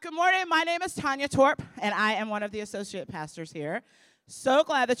Good morning. My name is Tanya Torp, and I am one of the associate pastors here. So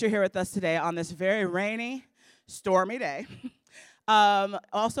glad that you're here with us today on this very rainy, stormy day.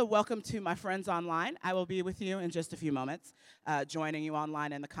 Also, welcome to my friends online. I will be with you in just a few moments, joining you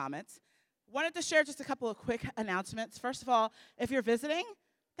online in the comments. Wanted to share just a couple of quick announcements. First of all, if you're visiting,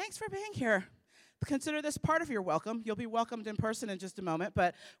 thanks for being here. Consider this part of your welcome. You'll be welcomed in person in just a moment,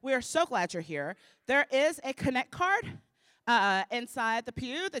 but we are so glad you're here. There is a Connect card inside the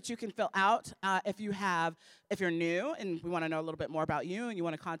pew that you can fill out if you're new and we want to know a little bit more about you and you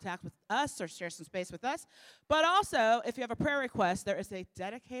want to contact with us or share some space with us. But also, if you have a prayer request, there is a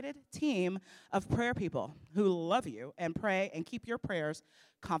dedicated team of prayer people who love you and pray and keep your prayers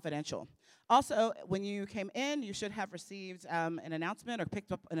confidential. Also, when you came in, you should have received an announcement or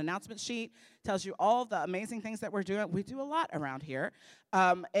picked up an announcement sheet. Tells you all the amazing things that we're doing. We do a lot around here.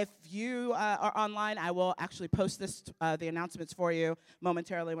 If you are online, I will actually post the announcements for you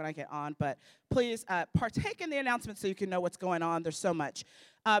momentarily when I get on. But please partake in the announcements so you can know what's going on. There's so much.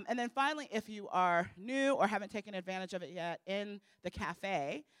 And then finally, if you are new or haven't taken advantage of it yet in the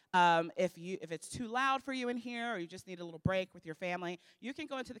cafe, if it's too loud for you in here or you just need a little break with your family, you can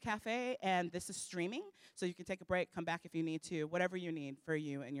go into the cafe, and this is streaming, so you can take a break, come back if you need to, whatever you need for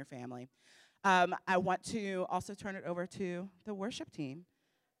you and your family. I want to also turn it over to the worship team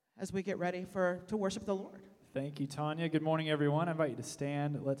as we get ready to worship the Lord. Thank you, Tanya. Good morning, everyone. I invite you to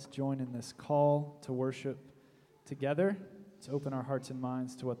stand. Let's join in this call to worship together, to open our hearts and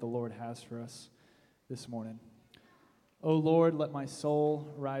minds to what the Lord has for us this morning. O Lord, let my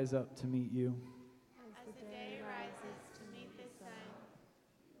soul rise up to meet you. As the day rises to meet the sun,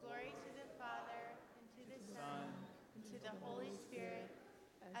 glory to the Father, and to the Son, and to the Holy Spirit,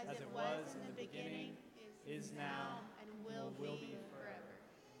 as it was in the beginning, is now, and will be forever.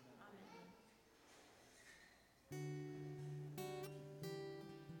 Amen.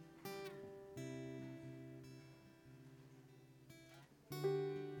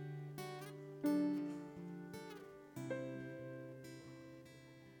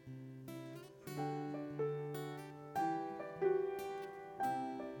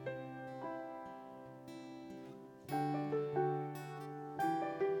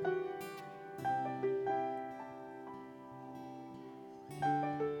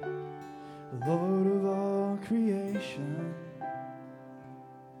 Lord of all creation,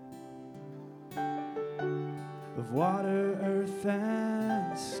 of water, earth,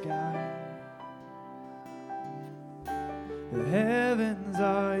 and sky, the heavens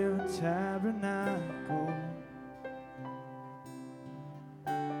are your tabernacle.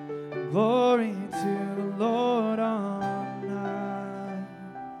 Glory to the Lord on high.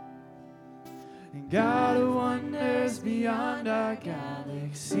 And God of wonders beyond our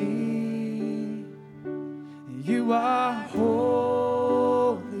galaxy, you are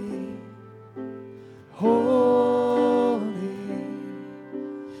holy, holy.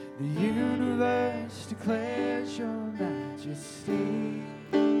 The universe declares your majesty.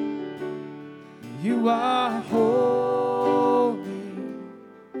 You are holy,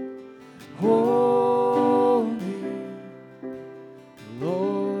 holy,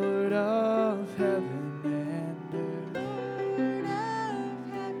 Lord of heaven and earth.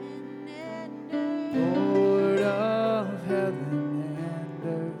 Lord of heaven and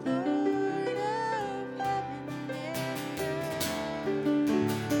earth.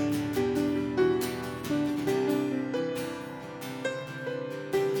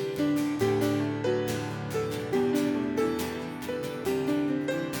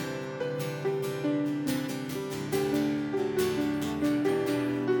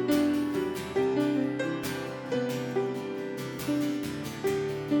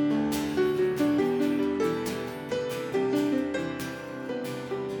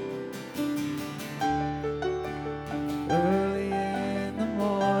 Early in the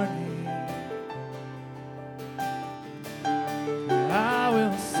morning, I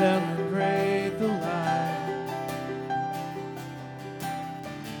will celebrate the light.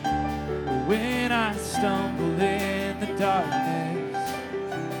 When I stumble in the darkness,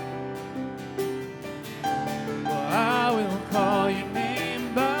 well, I will call your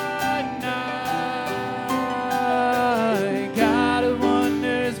name by night. God of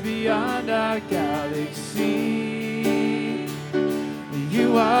wonders beyond our galaxy,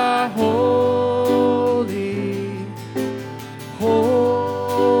 you are holy,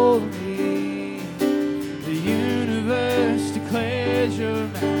 holy. The universe declares your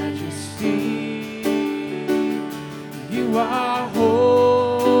majesty. You are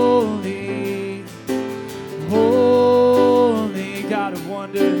holy, holy. God of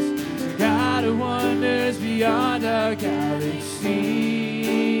wonders beyond our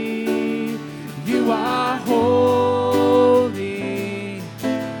galaxy.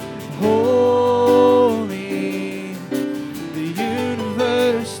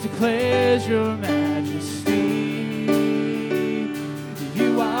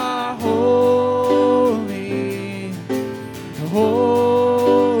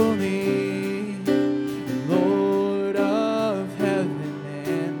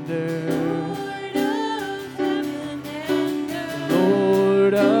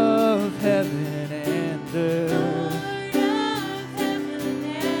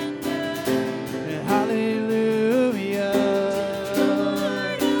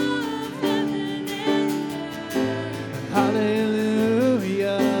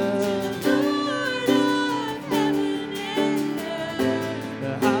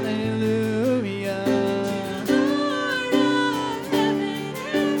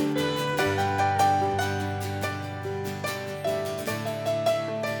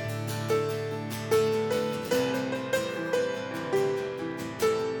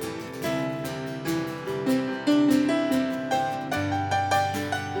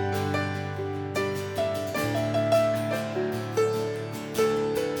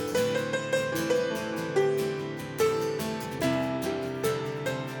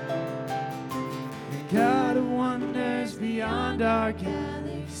 God of wonders beyond our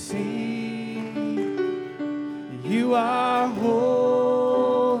galaxy. You are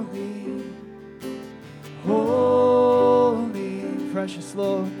holy, holy, precious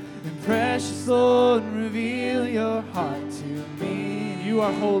Lord, and precious Lord, reveal your heart to me. You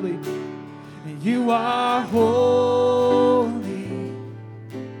are holy, and you are holy,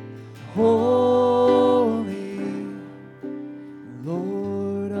 holy,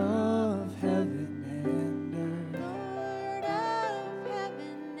 Lord of heaven and earth. Lord of heaven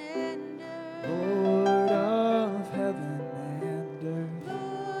and earth. Lord of heaven and earth.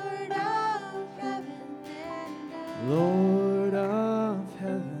 Lord of heaven and earth. Lord of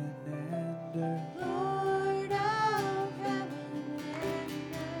heaven and earth. Lord of heaven and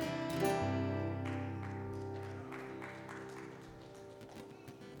earth.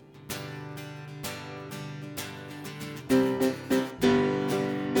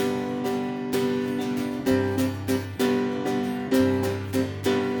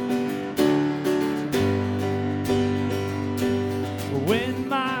 When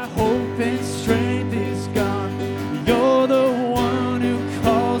my hope and strength is gone, you're the one who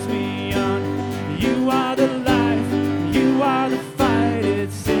calls me on. You are the life, you are the fight,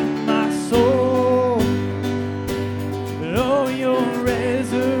 it's in my soul. Oh, your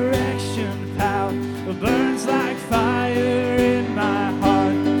resurrection power burns like fire in my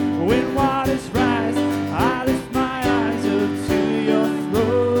heart. When waters rise, I lift my eyes up to your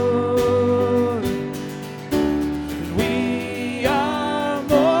throne. We are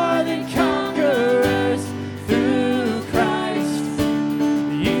more than conquerors through Christ.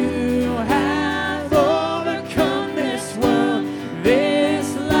 You have overcome this world,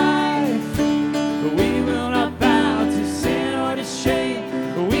 this life. We will not bow to sin or to shame.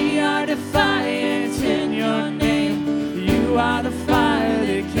 We are defiant in your name. You are the fire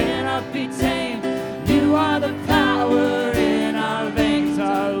that cannot be tamed. You are the power in our veins,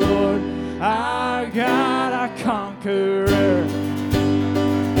 our Lord, our God, our conqueror.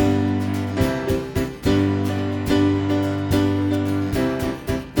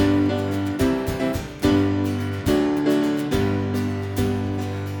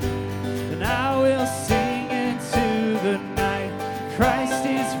 And I will sing into the night. Christ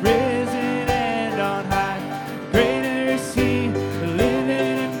is risen and on high. Greater is he living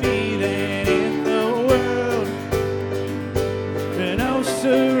in me than in the world. And no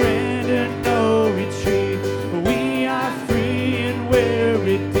surrender, no retreat. We are free and we're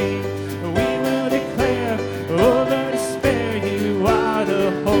redeemed. We will declare over despair, you are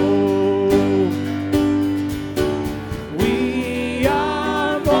the hope. We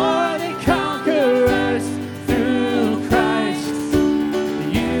are more than conquerors through Christ.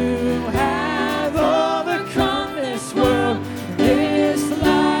 You have overcome this world, this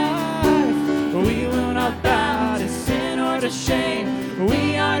life. We will not bow to sin or to shame.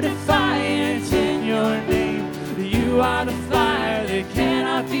 We are defiant in your name. You are the fire that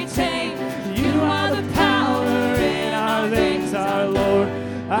cannot be tamed. You are the power in our veins, our Lord,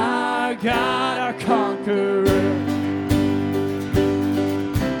 our God, our conqueror.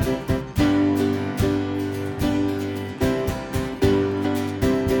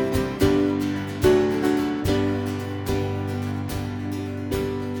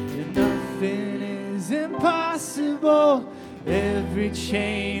 And nothing is impossible. Every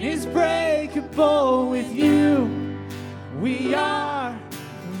chain is breakable with you. We are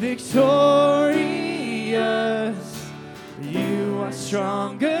victorious. You are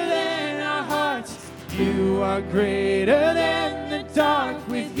stronger than our hearts. You are greater than the dark.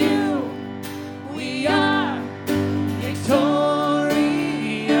 With you, we are victorious.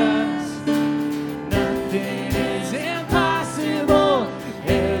 Nothing is impossible.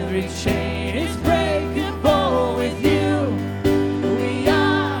 Every chain is breakable with you. We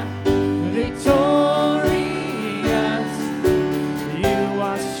are victorious. You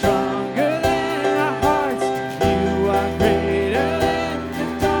are stronger than our hearts. You are greater than the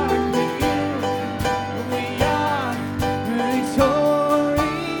dark. With you, we are victorious.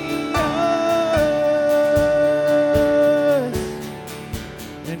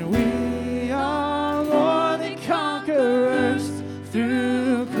 And we are more than conquerors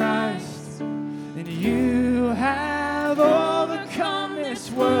through Christ. And you have overcome this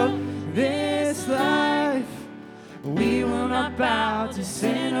world, this life. We will not bow to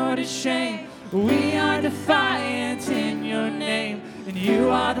sin or to shame. We are defiant in your name. And you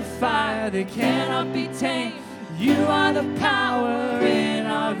are the fire that cannot be tamed. You are the power in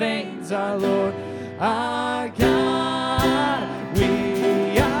our veins, our Lord, our God.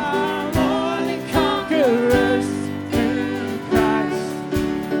 We are more than conquerors through Christ.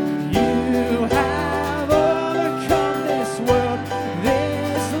 You have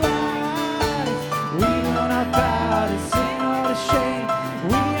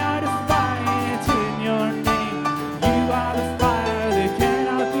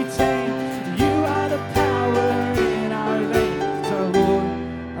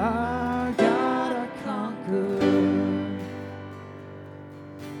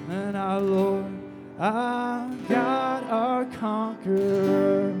our Lord, our God, our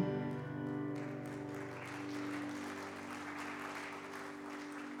conqueror.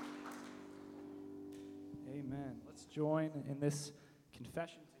 Amen. Let's join in this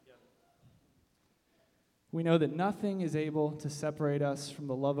confession together. We know that nothing is able to separate us from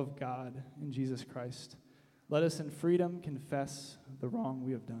the love of God in Jesus Christ. Let us in freedom confess the wrong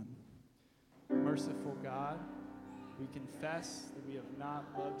we have done. Merciful God, we confess that we have not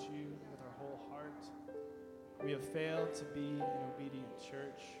loved you with our whole heart. We have failed to be an obedient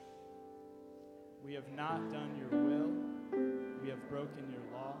church. We have not done your will. We have broken your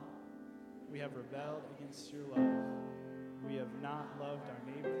law. We have rebelled against your love. We have not loved our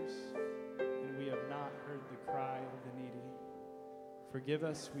neighbors, and we have not heard the cry of the needy. Forgive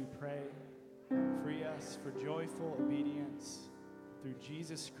us, we pray. Free us for joyful obedience through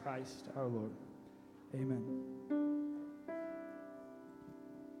Jesus Christ our Lord. Amen.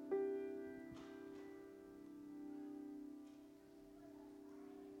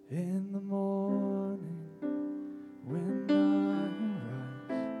 In the morning when I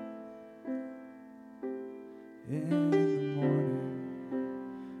rise, in the morning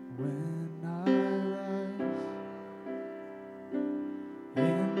when I rise,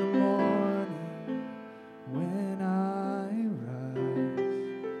 in the morning when I rise,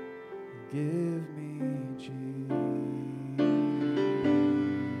 give me Jesus,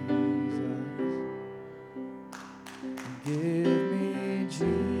 give me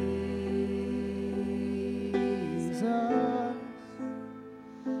Jesus.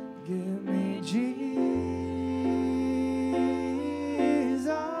 Give me Jesus.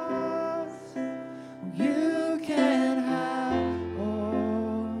 You can have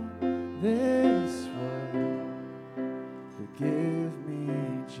all this world, but give me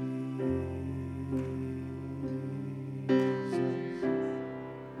Jesus.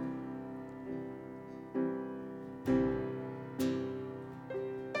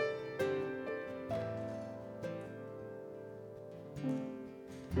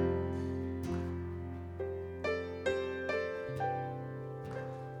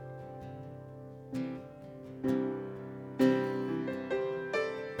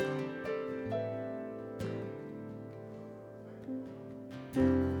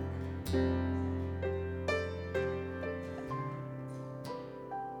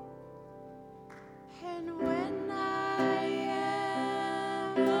 And when I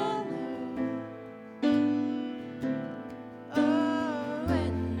am alone, oh,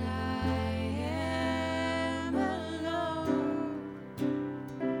 when I am alone,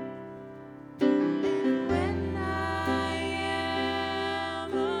 and when I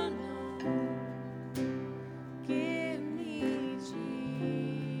am alone, give me Jesus.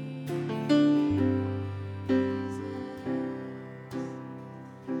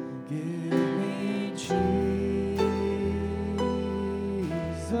 Give me Jesus.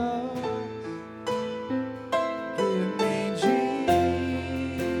 Give me Jesus.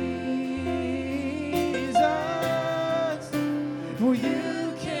 Oh,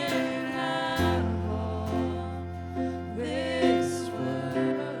 you can have all this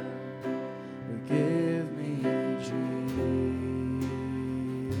world, but give me Jesus.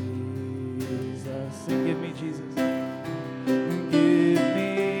 Sing, give me Jesus. Give me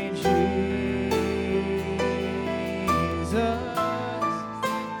Jesus.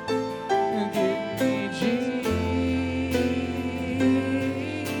 Give me Jesus.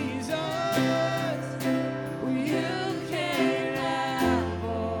 You can have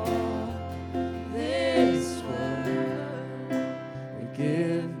all this world, but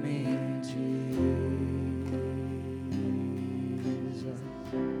give me Jesus.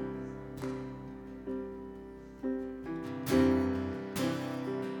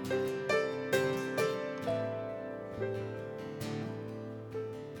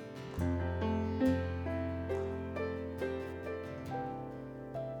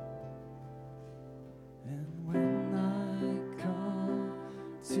 And when I come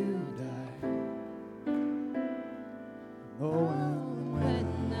to die, oh, and when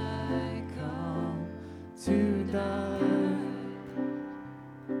I come to die,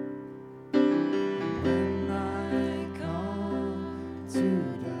 when I come to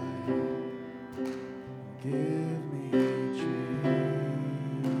die, give me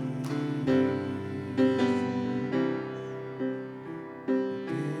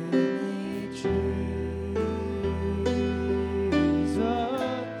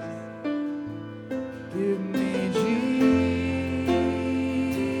Give me Jesus.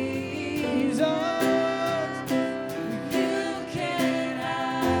 You can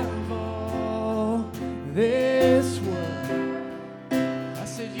have all this world. I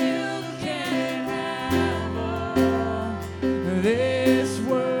said, you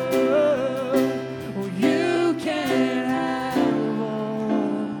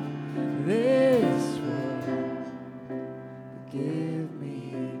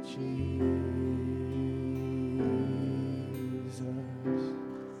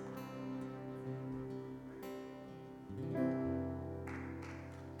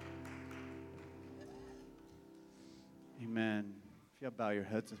If y'all bow your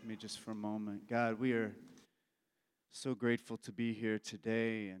heads with me just for a moment. God, we are so grateful to be here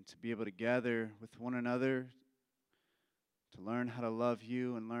today and to be able to gather with one another to learn how to love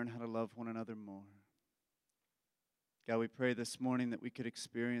you and learn how to love one another more. God, we pray this morning that we could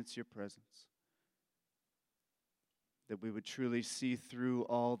experience your presence, that we would truly see through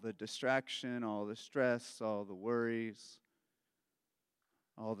all the distraction, all the stress, all the worries,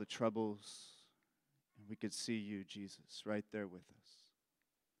 all the troubles, and we could see you, Jesus, right there with us,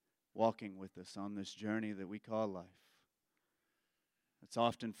 walking with us on this journey that we call life. It's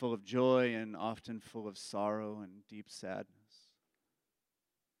often full of joy and often full of sorrow and deep sadness.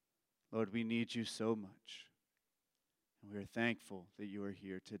 Lord, we need you so much, and we are thankful that you are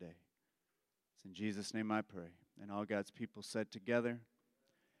here today. It's in Jesus' name I pray. And all God's people said together,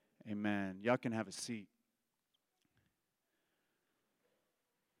 amen. Y'all can have a seat.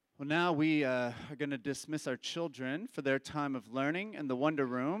 Well, now we are going to dismiss our children for their time of learning in the Wonder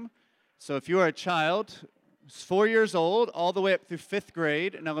Room. So if you are a child who's 4 years old, all the way up through 5th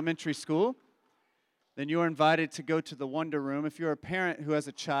grade in elementary school, then you are invited to go to the Wonder Room. If you're a parent who has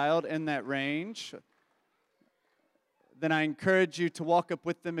a child in that range, then I encourage you to walk up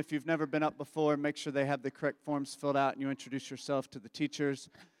with them if you've never been up before. Make sure they have the correct forms filled out and you introduce yourself to the teachers.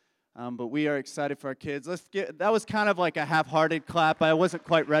 But we are excited for our kids. That was kind of like a half-hearted clap. I wasn't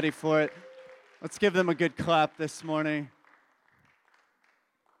quite ready for it. Let's give them a good clap this morning.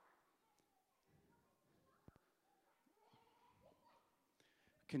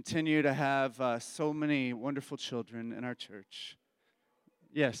 Continue to have so many wonderful children in our church.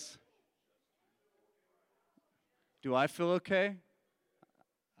 Yes. Do I feel okay?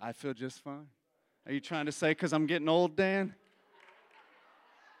 I feel just fine. Are you trying to say because I'm getting old, Dan?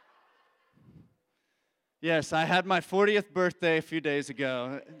 Yes, I had my 40th birthday a few days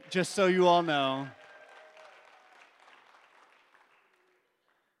ago, just so you all know.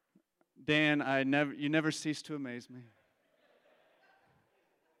 Dan, you never cease to amaze me.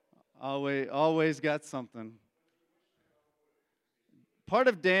 Always got something. Part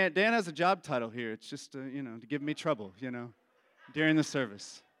of Dan has a job title here. It's just, to give me trouble, during the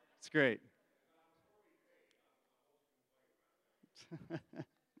service. It's great.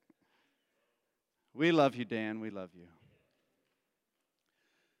 We love you, Dan. We love you.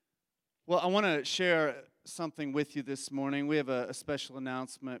 Well, I want to share something with you this morning. We have a special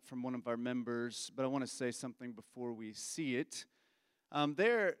announcement from one of our members, but I want to say something before we see it.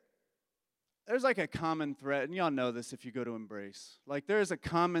 There's like a common thread, and y'all know this if you go to Embrace. Like there's a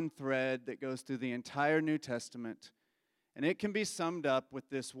common thread that goes through the entire New Testament, and it can be summed up with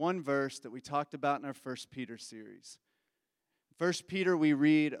this one verse that we talked about in our 1 Peter series. 1 Peter, we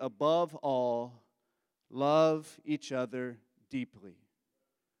read, above all, love each other deeply.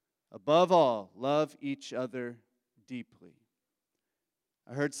 Above all, love each other deeply.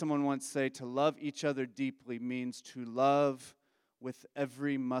 I heard someone once say to love each other deeply means to love with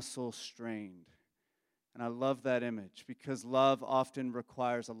every muscle strained. And I love that image because love often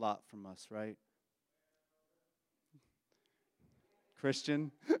requires a lot from us, right?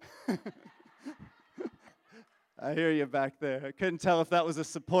 Christian? I hear you back there. I couldn't tell if that was a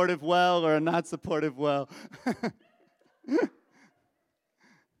supportive well or a not supportive well.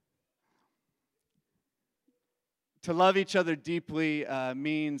 To love each other deeply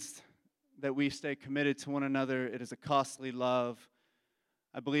means that we stay committed to one another. It is a costly love.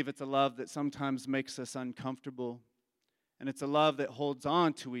 I believe it's a love that sometimes makes us uncomfortable. And it's a love that holds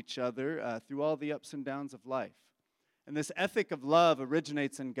on to each other through all the ups and downs of life. And this ethic of love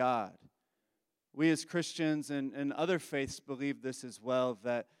originates in God. We as Christians and other faiths believe this as well,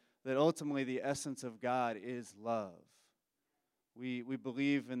 that ultimately the essence of God is love. We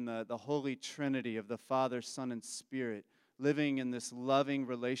believe in the Holy Trinity of the Father, Son, and Spirit, living in this loving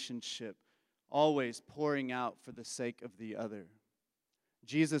relationship, always pouring out for the sake of the other.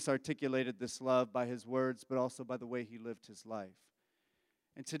 Jesus articulated this love by his words, but also by the way he lived his life.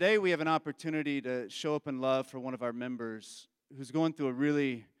 And today we have an opportunity to show up in love for one of our members who's going through a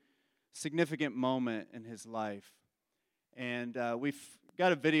really significant moment in his life. And we've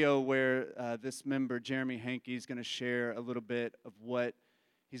got a video where this member, Jeremy Hankey, is going to share a little bit of what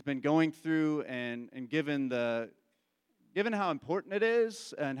he's been going through, and given how important it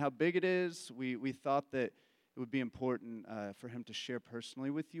is and how big it is, we thought that it would be important for him to share personally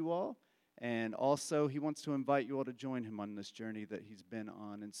with you all. And also, he wants to invite you all to join him on this journey that he's been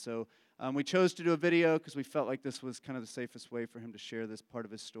on. And so we chose to do a video because we felt like this was kind of the safest way for him to share this part of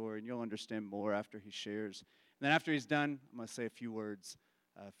his story. And you'll understand more after he shares. And then after he's done, I'm going to say a few words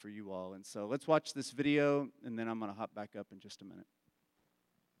for you all. And so let's watch this video, and then I'm going to hop back up in just a minute.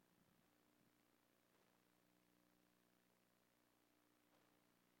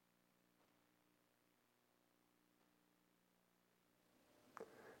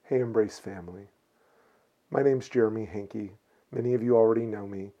 Hey, Embrace family. My name's Jeremy Hankey. Many of you already know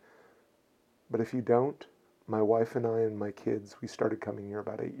me. But if you don't, my wife and I and my kids, we started coming here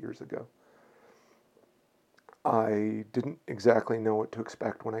about 8 years ago. I didn't exactly know what to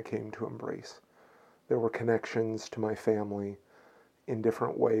expect when I came to Embrace. There were connections to my family in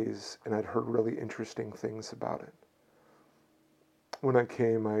different ways, and I'd heard really interesting things about it. When I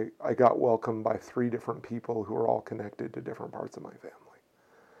came, I got welcomed by 3 different people who were all connected to different parts of my family.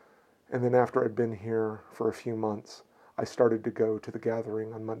 And then after I'd been here for a few months, I started to go to the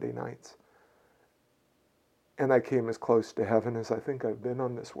gathering on Monday nights. And I came as close to heaven as I think I've been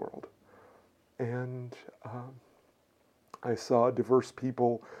on this world. And I saw diverse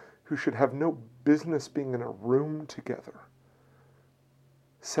people who should have no business being in a room together,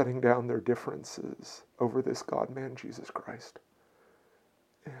 setting down their differences over this God-man, Jesus Christ.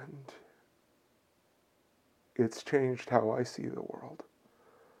 And it's changed how I see the world.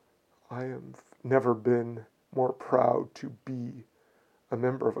 I have never been more proud to be a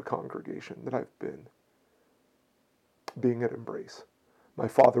member of a congregation than I've been being at Embrace. My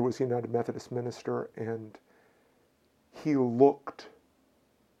father was a United Methodist minister, and he looked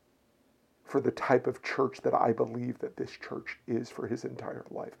for the type of church that I believe that this church is for his entire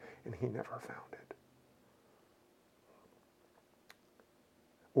life, and he never found it.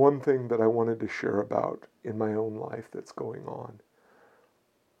 One thing that I wanted to share about in my own life that's going on.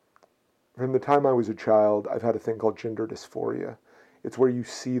 From the time I was a child, I've had a thing called gender dysphoria. It's where you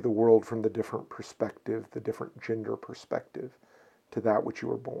see the world from the different perspective, the different gender perspective to that which you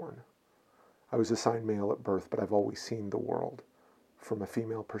were born. I was assigned male at birth, but I've always seen the world from a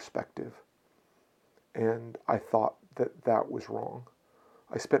female perspective. And I thought that that was wrong.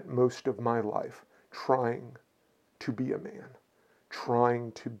 I spent most of my life trying to be a man,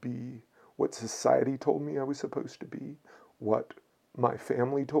 trying to be what society told me I was supposed to be, what my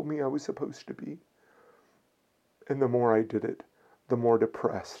family told me I was supposed to be. And the more I did it, the more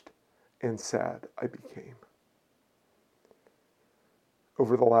depressed and sad I became.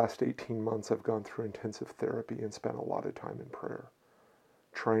 Over the last 18 months, I've gone through intensive therapy and spent a lot of time in prayer,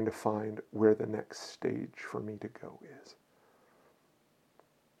 trying to find where the next stage for me to go is.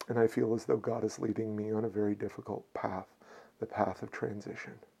 And I feel as though God is leading me on a very difficult path, the path of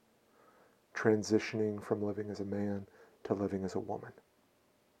transition. Transitioning from living as a man to living as a woman.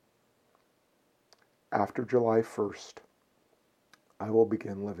 After July 1st, I will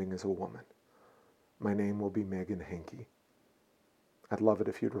begin living as a woman. My name will be Megan Hankey. I'd love it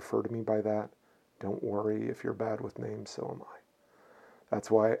if you'd refer to me by that. Don't worry if you're bad with names, so am I. That's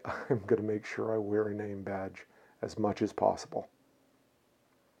why I'm going to make sure I wear a name badge as much as possible.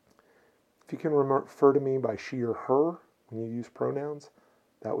 If you can refer to me by she or her when you use pronouns,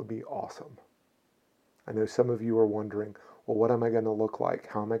 that would be awesome. I know some of you are wondering, well, what am I going to look like?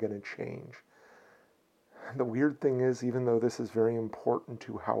 How am I going to change? The weird thing is, even though this is very important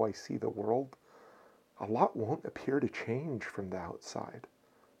to how I see the world, a lot won't appear to change from the outside.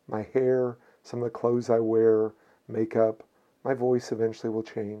 My hair, some of the clothes I wear, makeup, my voice eventually will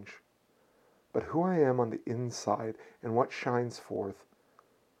change. But who I am on the inside and what shines forth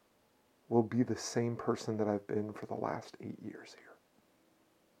will be the same person that I've been for the last 8 years here.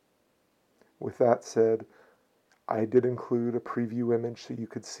 With that said, I did include a preview image so you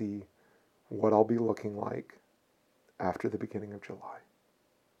could see what I'll be looking like after the beginning of July.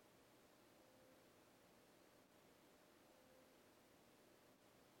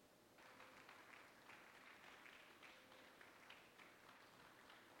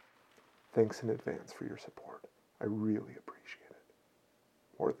 Thanks in advance for your support. I really appreciate it.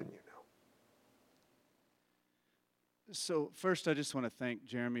 More than you know. So first, I just want to thank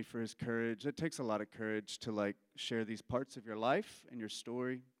Jeremy for his courage. It takes a lot of courage to share these parts of your life and your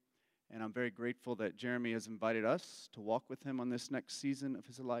story. And I'm very grateful that Jeremy has invited us to walk with him on this next season of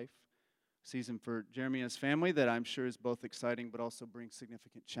his life. Season for Jeremy and his family that I'm sure is both exciting but also brings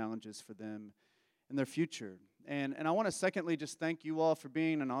significant challenges for them in their future. And I want to secondly just thank you all for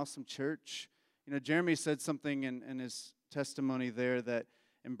being an awesome church. You know, Jeremy said something in his testimony there that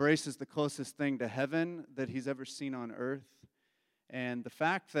Embrace is the closest thing to heaven that he's ever seen on earth. And the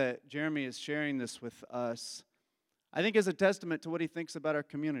fact that Jeremy is sharing this with us, I think is a testament to what he thinks about our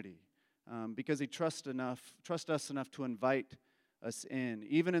community. Because he trusts us enough to invite us in,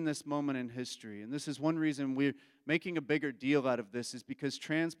 even in this moment in history. And this is one reason we're making a bigger deal out of this, is because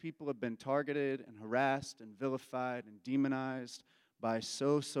trans people have been targeted and harassed and vilified and demonized by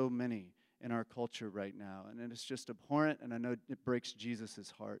so many in our culture right now. And it is just abhorrent, and I know it breaks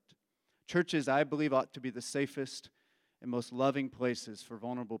Jesus' heart. Churches, I believe, ought to be the safest and most loving places for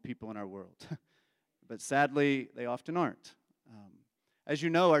vulnerable people in our world. But sadly, they often aren't. As you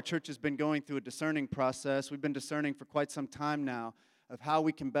know, our church has been going through a discerning process. We've been discerning for quite some time now of how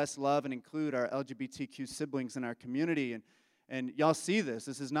we can best love and include our LGBTQ siblings in our community. And y'all see this.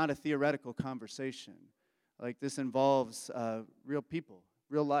 This is not a theoretical conversation. Like, this involves real people,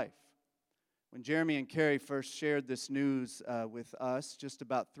 real life. When Jeremy and Carrie first shared this news with us just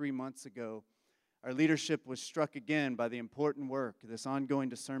about 3 months ago, our leadership was struck again by the important work, this ongoing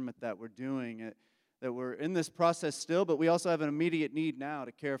discernment that we're doing, that we're in this process still, but we also have an immediate need now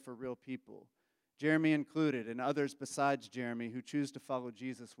to care for real people, Jeremy included, and others besides Jeremy who choose to follow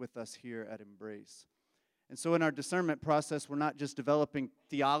Jesus with us here at Embrace. And so in our discernment process, we're not just developing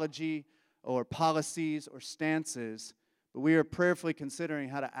theology or policies or stances, but we are prayerfully considering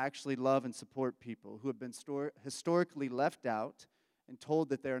how to actually love and support people who have been historically left out and told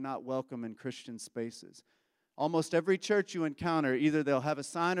that they are not welcome in Christian spaces. Almost every church you encounter, either they'll have a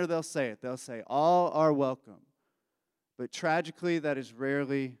sign or they'll say it. They'll say, all are welcome. But tragically, that is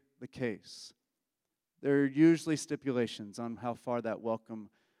rarely the case. There are usually stipulations on how far that welcome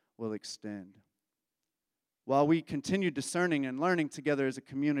will extend. While we continue discerning and learning together as a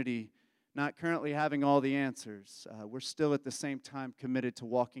community, not currently having all the answers, we're still at the same time committed to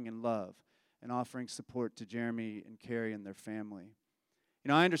walking in love and offering support to Jeremy and Carrie and their family. You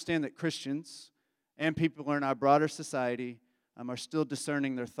know, I understand that Christians and people in our broader society are still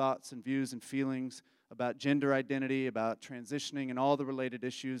discerning their thoughts and views and feelings about gender identity, about transitioning and all the related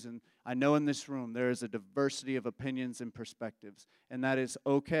issues. And I know in this room there is a diversity of opinions and perspectives, and that is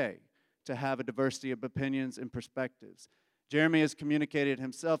okay to have a diversity of opinions and perspectives. Jeremy has communicated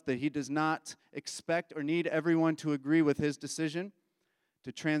himself that he does not expect or need everyone to agree with his decision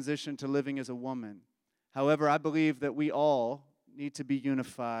to transition to living as a woman. However, I believe that we all need to be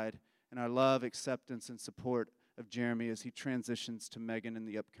unified in our love, acceptance, and support of Jeremy as he transitions to Megan in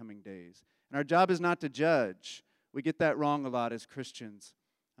the upcoming days. And our job is not to judge. We get that wrong a lot as Christians.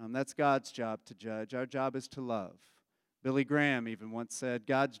 That's God's job to judge. Our job is to love. Billy Graham even once said,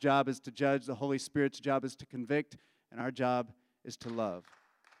 God's job is to judge, the Holy Spirit's job is to convict, and our job is to love.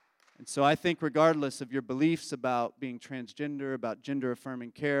 And so I think regardless of your beliefs about being transgender, about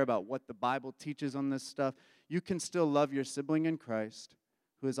gender-affirming care, about what the Bible teaches on this stuff, you can still love your sibling in Christ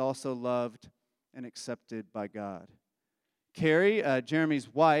who is also loved and accepted by God. Carrie,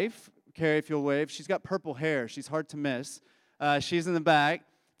 Jeremy's wife, Carrie, if you'll wave, she's got purple hair. She's hard to miss. She's in the back.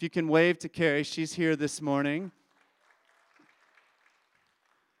 If you can wave to Carrie, she's here this morning.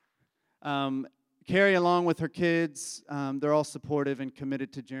 Carrie, along with her kids, they're all supportive and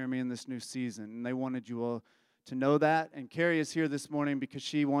committed to Jeremy in this new season, and they wanted you all to know that. And Carrie is here this morning because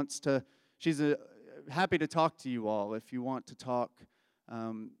she's happy to talk to you all if you want to talk.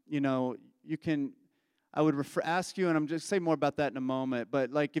 You can. I would ask you, and I'm just say more about that in a moment.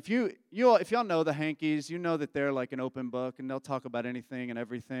 But like, if y'all know the Hankies, you know that they're like an open book, and they'll talk about anything and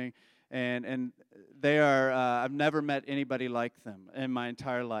everything. And they are. I've never met anybody like them in my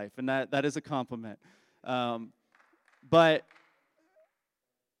entire life, and that is a compliment. But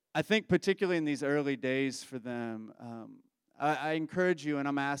I think particularly in these early days for them, I encourage you, and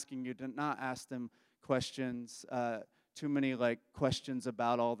I'm asking you to not ask them questions. Too many questions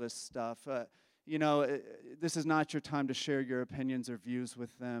about all this stuff. This is not your time to share your opinions or views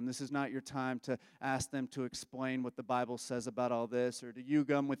with them. This is not your time to ask them to explain what the Bible says about all this, or to you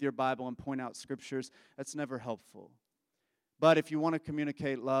come with your Bible and point out scriptures. That's never helpful. But if you want to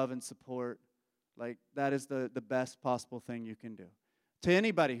communicate love and support, that is the best possible thing you can do. To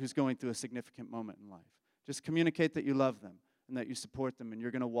anybody who's going through a significant moment in life, just communicate that you love them and that you support them and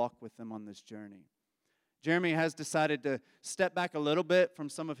you're going to walk with them on this journey. Jeremy has decided to step back a little bit from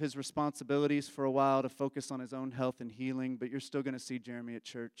some of his responsibilities for a while to focus on his own health and healing, but you're still going to see Jeremy at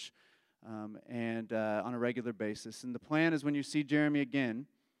church and on a regular basis. And the plan is when you see Jeremy again,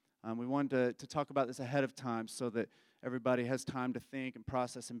 we wanted to talk about this ahead of time so that everybody has time to think and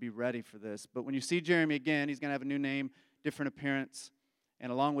process and be ready for this. But when you see Jeremy again, he's going to have a new name, different appearance.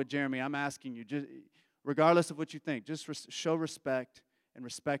 And along with Jeremy, I'm asking you, just, regardless of what you think, just show respect and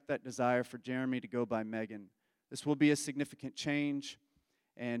respect that desire for Jeremy to go by Megan. This will be a significant change,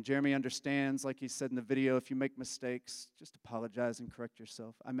 and Jeremy understands, like he said in the video, if you make mistakes, just apologize and correct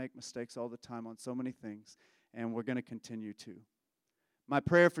yourself. I make mistakes all the time on so many things, and we're going to continue to. My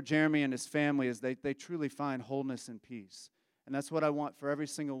prayer for Jeremy and his family is they truly find wholeness and peace, and that's what I want for every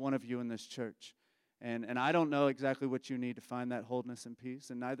single one of you in this church. And I don't know exactly what you need to find that wholeness and peace,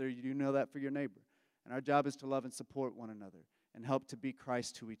 and neither do you know that for your neighbor. And our job is to love and support one another and help to be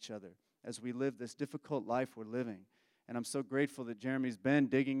Christ to each other as we live this difficult life we're living. And I'm so grateful that Jeremy's been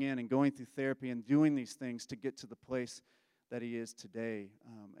digging in and going through therapy and doing these things to get to the place that he is today.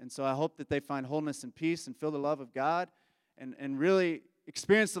 And so I hope that they find wholeness and peace and feel the love of God and really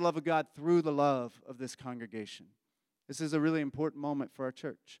experience the love of God through the love of this congregation. This is a really important moment for our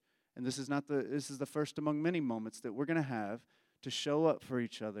church. And this is the first among many moments that we're going to have to show up for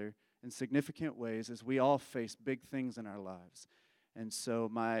each other in significant ways as we all face big things in our lives. And so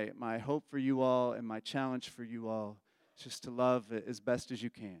my hope for you all and my challenge for you all is just to love as best as you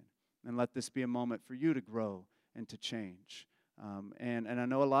can. And let this be a moment for you to grow and to change. And I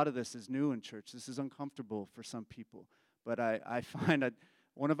know a lot of this is new in church. This is uncomfortable for some people. But I find that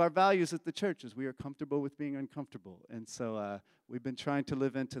one of our values at the church is we are comfortable with being uncomfortable. And so we've been trying to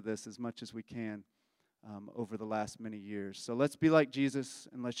live into this as much as we can over the last many years. So let's be like Jesus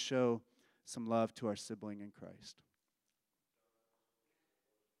and let's show some love to our sibling in Christ.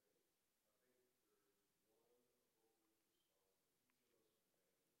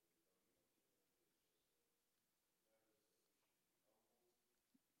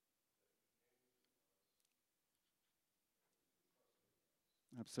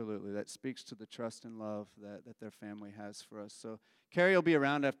 Absolutely. That speaks to the trust and love that their family has for us. So Carrie will be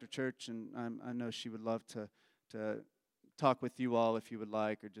around after church, and I know she would love to talk with you all if you would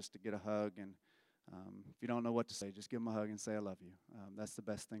like, or just to get a hug. And if you don't know what to say, just give them a hug and say, I love you. That's the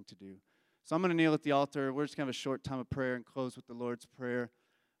best thing to do. So I'm going to kneel at the altar. We're just going to have a short time of prayer and close with the Lord's Prayer.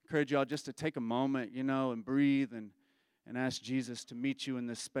 I encourage you all just to take a moment, and breathe and ask Jesus to meet you in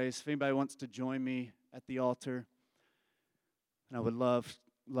this space. If anybody wants to join me at the altar, and I would love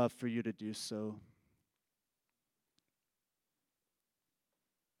for you to do so.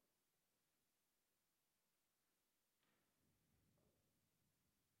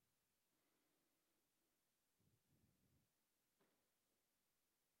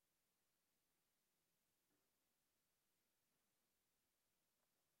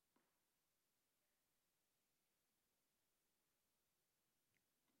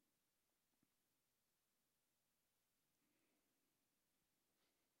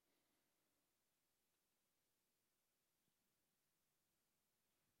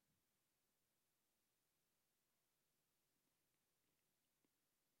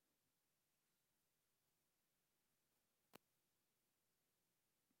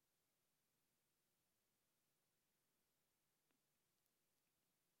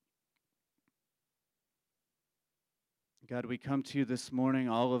 God, we come to you this morning,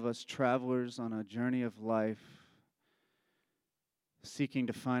 all of us travelers on a journey of life, seeking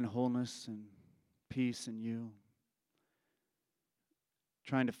to find wholeness and peace in you,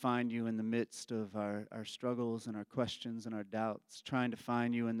 trying to find you in the midst of our struggles and our questions and our doubts, trying to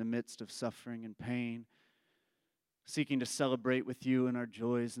find you in the midst of suffering and pain, seeking to celebrate with you in our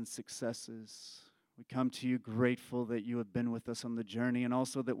joys and successes. We come to you grateful that you have been with us on the journey, and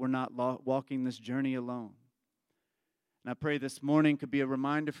also that we're not walking this journey alone. And I pray this morning could be a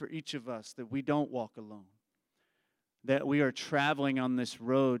reminder for each of us that we don't walk alone, that we are traveling on this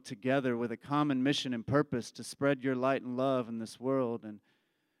road together with a common mission and purpose to spread your light and love in this world, and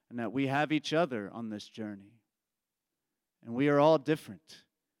that we have each other on this journey. And we are all different.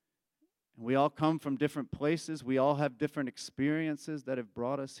 And we all come from different places. We all have different experiences that have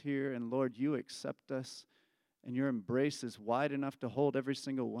brought us here. And Lord, you accept us, and your embrace is wide enough to hold every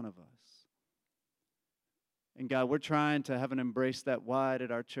single one of us. And God, we're trying to have an embrace that wide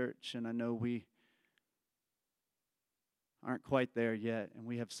at our church, and I know we aren't quite there yet, and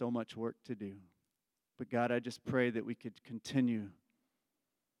we have so much work to do. But God, I just pray that we could continue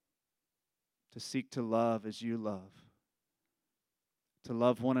to seek to love as you love, to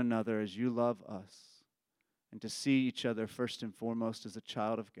love one another as you love us, and to see each other first and foremost as a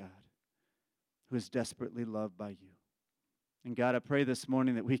child of God who is desperately loved by you. And God, I pray this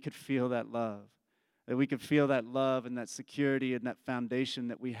morning that we could feel that love, that we could feel that love and that security and that foundation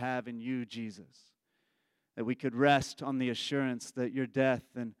that we have in you, Jesus. That we could rest on the assurance that your death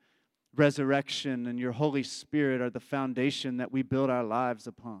and resurrection and your Holy Spirit are the foundation that we build our lives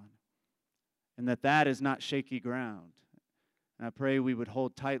upon. And that is not shaky ground. And I pray we would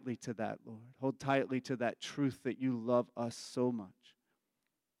hold tightly to that, Lord. Hold tightly to that truth that you love us so much,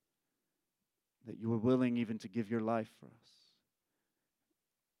 that you were willing even to give your life for us.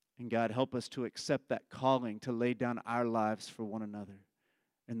 And God, help us to accept that calling to lay down our lives for one another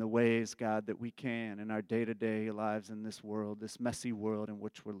in the ways, God, that we can in our day-to-day lives in this world, this messy world in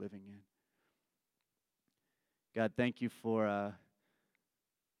which we're living in. God, thank you for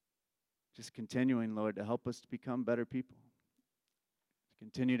just continuing, Lord, to help us to become better people. To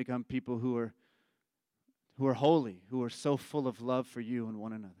continue to become people who are holy, who are so full of love for you and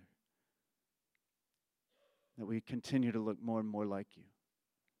one another. That we continue to look more and more like you.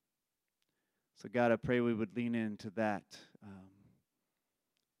 So God, I pray we would lean into that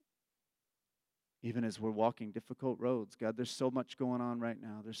even as we're walking difficult roads. God, there's so much going on right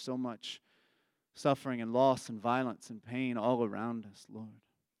now. There's so much suffering and loss and violence and pain all around us, Lord.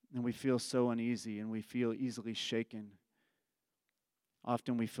 And we feel so uneasy and we feel easily shaken.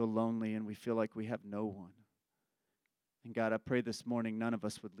 Often we feel lonely and we feel like we have no one. And God, I pray this morning none of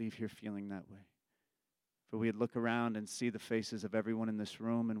us would leave here feeling that way. For we'd look around and see the faces of everyone in this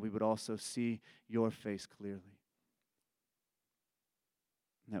room, and we would also see your face clearly.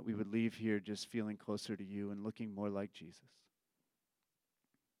 And that we would leave here just feeling closer to you and looking more like Jesus.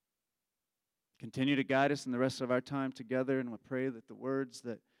 Continue to guide us in the rest of our time together, and we pray that the words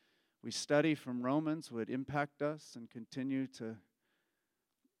that we study from Romans would impact us and continue to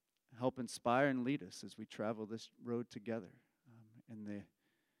help inspire and lead us as we travel this road together in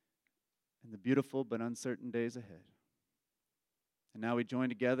the beautiful but uncertain days ahead. And now we join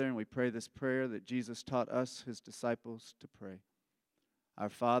together and we pray this prayer that Jesus taught us, his disciples, to pray. Our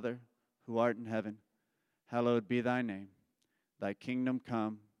Father, who art in heaven, hallowed be thy name. Thy kingdom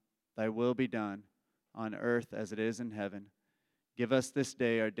come, thy will be done, on earth as it is in heaven. Give us this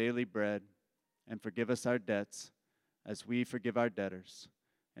day our daily bread, and forgive us our debts, as we forgive our debtors.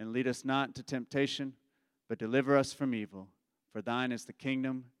 And lead us not into temptation, but deliver us from evil. For thine is the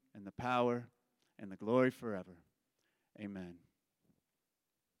kingdom, and the power, and the glory forever. Amen.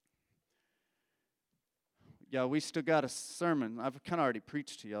 Yeah, we still got a sermon. I've kind of already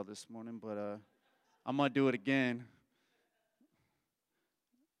preached to y'all this morning, but I'm going to do it again.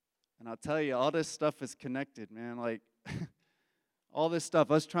 And I'll tell you, all this stuff is connected, man. Like, all this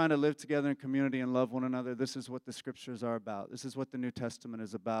stuff, us trying to live together in community and love one another, this is what the scriptures are about. This is what the New Testament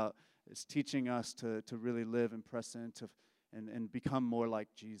is about. It's teaching us to really live and press into and become more like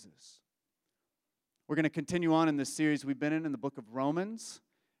Jesus. We're going to continue on in this series we've been in the book of Romans.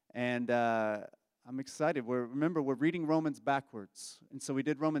 And I'm excited. Remember, we're reading Romans backwards. And so we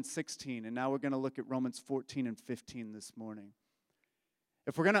did Romans 16, and now we're going to look at Romans 14 and 15 this morning.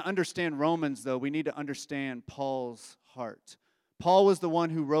 If we're going to understand Romans, though, we need to understand Paul's heart. Paul was the one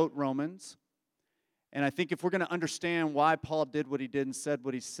who wrote Romans. And I think if we're going to understand why Paul did what he did and said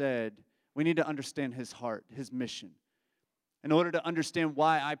what he said, we need to understand his heart, his mission. In order to understand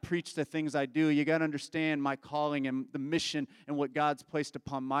why I preach the things I do, you got to understand my calling and the mission and what God's placed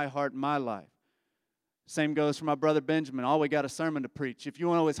upon my heart and my life. Same goes for my brother Benjamin. Always got a sermon to preach. If you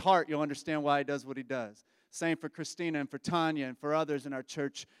know his heart, you'll understand why he does what he does. Same for Christina and for Tanya and for others in our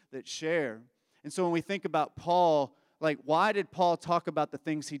church that share. And so when we think about Paul, like, why did Paul talk about the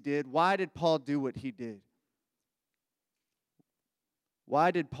things he did? Why did Paul do what he did? Why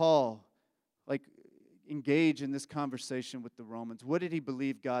did Paul, engage in this conversation with the Romans? What did he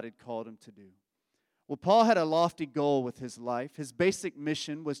believe God had called him to do? Well, Paul had a lofty goal with his life. His basic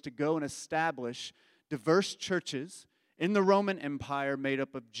mission was to go and establish diverse churches in the Roman Empire made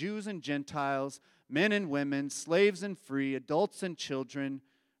up of Jews and Gentiles, men and women, slaves and free, adults and children,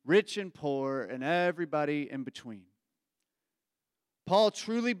 rich and poor, and everybody in between. Paul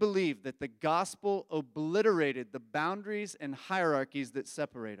truly believed that the gospel obliterated the boundaries and hierarchies that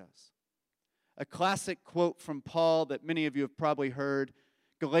separate us. A classic quote from Paul that many of you have probably heard,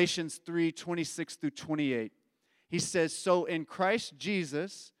 Galatians 3:26 through 28. He says, "So in Christ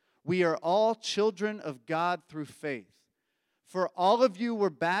Jesus, we are all children of God through faith. For all of you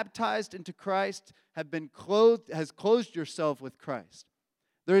were baptized into Christ, has clothed yourself with Christ.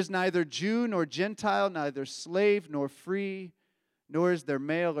 There is neither Jew nor Gentile, neither slave nor free, nor is there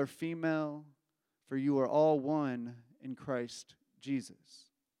male or female, for you are all one in Christ Jesus."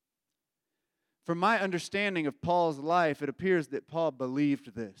 From my understanding of Paul's life, it appears that Paul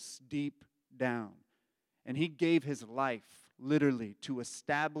believed this deep down. And he gave his life, literally, to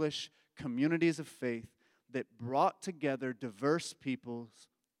establish communities of faith that brought together diverse peoples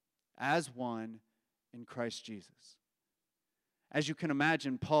as one in Christ Jesus. As you can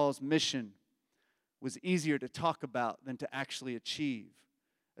imagine, Paul's mission was easier to talk about than to actually achieve.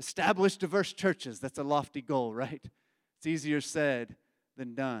 Establish diverse churches, that's a lofty goal, right? It's easier said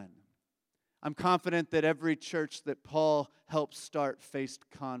than done. I'm confident that every church that Paul helped start faced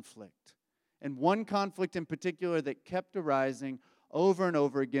conflict. And one conflict in particular that kept arising over and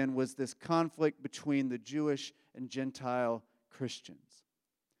over again was this conflict between the Jewish and Gentile Christians.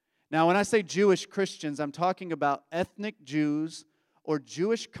 Now, when I say Jewish Christians, I'm talking about ethnic Jews or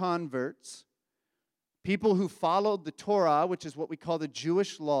Jewish converts, people who followed the Torah, which is what we call the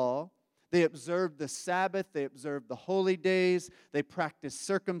Jewish law. They observed the Sabbath, they observed the holy days, they practiced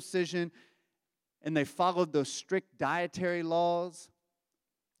circumcision, and they followed those strict dietary laws,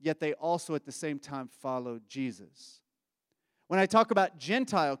 yet they also at the same time followed Jesus. When I talk about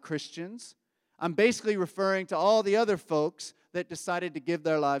Gentile Christians, I'm basically referring to all the other folks that decided to give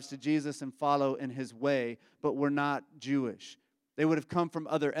their lives to Jesus and follow in his way, but were not Jewish. They would have come from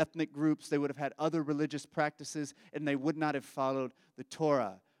other ethnic groups, they would have had other religious practices, and they would not have followed the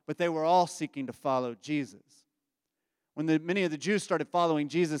Torah. But they were all seeking to follow Jesus. When many of the Jews started following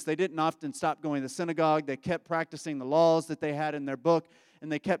Jesus, they didn't often stop going to the synagogue. They kept practicing the laws that they had in their book, and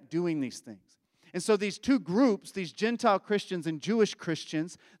they kept doing these things. And so these two groups, these Gentile Christians and Jewish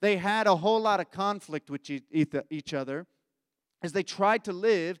Christians, they had a whole lot of conflict with each other as they tried to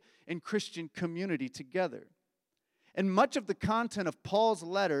live in Christian community together. And much of the content of Paul's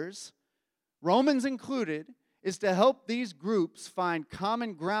letters, Romans included, is to help these groups find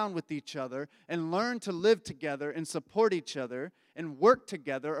common ground with each other and learn to live together and support each other and work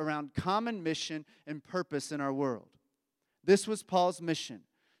together around common mission and purpose in our world. This was Paul's mission,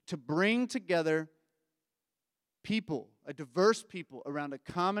 to bring together people, a diverse people, around a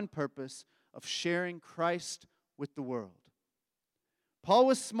common purpose of sharing Christ with the world. Paul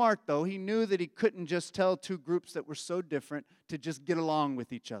was smart, though. He knew that he couldn't just tell two groups that were so different to just get along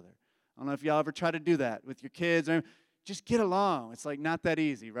with each other. I don't know if y'all ever try to do that with your kids. Just get along. It's like not that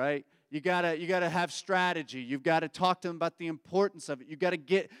easy, right? You gotta have strategy. You've got to talk to them about the importance of it. You've got to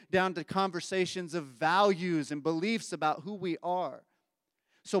get down to conversations of values and beliefs about who we are.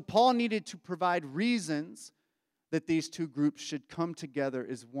 So Paul needed to provide reasons that these two groups should come together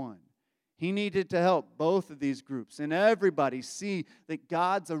as one. He needed to help both of these groups and everybody see that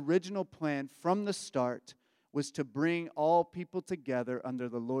God's original plan from the start was to bring all people together under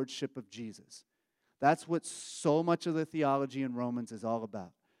the lordship of Jesus. That's what so much of the theology in Romans is all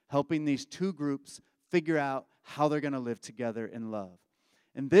about, helping these two groups figure out how they're going to live together in love.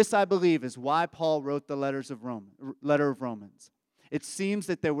 And this, I believe, is why Paul wrote the letter of Romans. It seems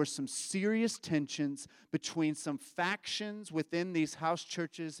that there were some serious tensions between some factions within these house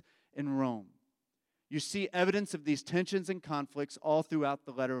churches in Rome. You see evidence of these tensions and conflicts all throughout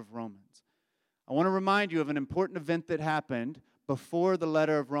the letter of Romans. I want to remind you of an important event that happened before the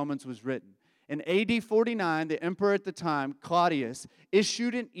letter of Romans was written. In AD 49, the emperor at the time, Claudius,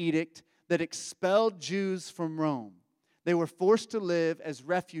 issued an edict that expelled Jews from Rome. They were forced to live as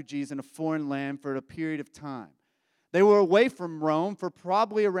refugees in a foreign land for a period of time. They were away from Rome for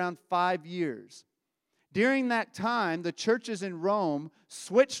probably around 5 years. During that time, the churches in Rome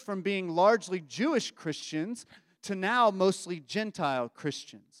switched from being largely Jewish Christians to now mostly Gentile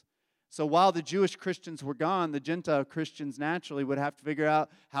Christians. So while the Jewish Christians were gone, the Gentile Christians naturally would have to figure out,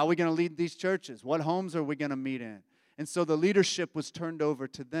 how are we going to lead these churches? What homes are we going to meet in? And so the leadership was turned over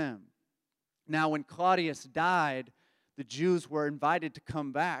to them. Now, when Claudius died, the Jews were invited to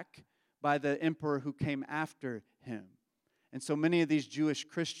come back by the emperor who came after him. And so many of these Jewish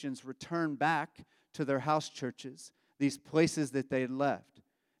Christians returned back to their house churches, these places that they had left.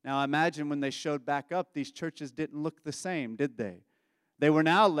 Now, I imagine when they showed back up, these churches didn't look the same, did they? They were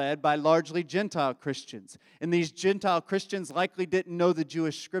now led by largely Gentile Christians. And these Gentile Christians likely didn't know the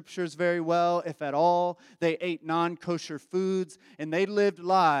Jewish scriptures very well, if at all. They ate non-kosher foods, and they lived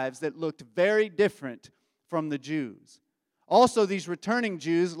lives that looked very different from the Jews. Also, these returning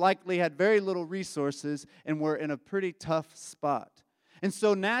Jews likely had very little resources and were in a pretty tough spot. And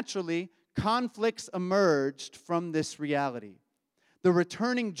so naturally, conflicts emerged from this reality. The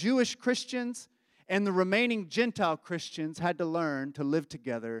returning Jewish Christians and the remaining Gentile Christians had to learn to live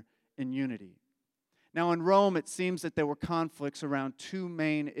together in unity. Now in Rome, it seems that there were conflicts around two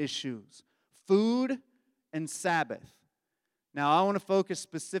main issues: food and Sabbath. Now I want to focus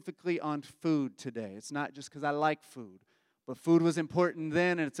specifically on food today. It's not just because I like food, but food was important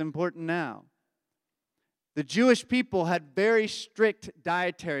then and it's important now. The Jewish people had very strict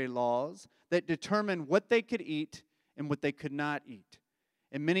dietary laws that determined what they could eat and what they could not eat.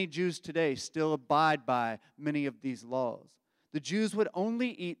 And many Jews today still abide by many of these laws. The Jews would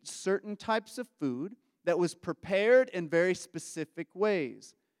only eat certain types of food that was prepared in very specific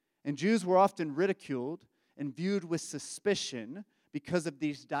ways. And Jews were often ridiculed and viewed with suspicion because of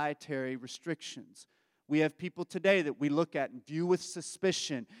these dietary restrictions. We have people today that we look at and view with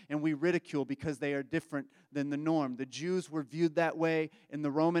suspicion and we ridicule because they are different than the norm. The Jews were viewed that way in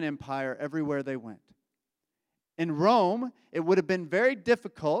the Roman Empire everywhere they went. In Rome, it would have been very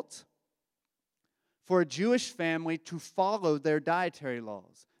difficult for a Jewish family to follow their dietary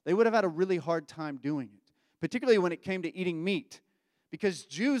laws. They would have had a really hard time doing it, particularly when it came to eating meat, because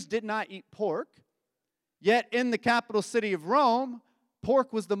Jews did not eat pork, yet in the capital city of Rome,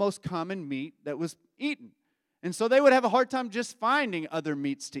 pork was the most common meat that was eaten. And so they would have a hard time just finding other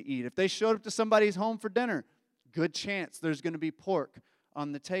meats to eat. If they showed up to somebody's home for dinner, good chance there's going to be pork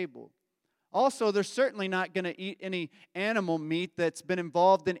on the table. Also, they're certainly not going to eat any animal meat that's been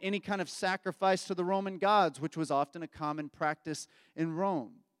involved in any kind of sacrifice to the Roman gods, which was often a common practice in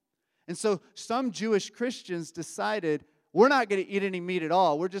Rome. And so some Jewish Christians decided, we're not going to eat any meat at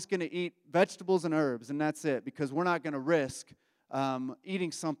all. We're just going to eat vegetables and herbs, and that's it, because we're not going to risk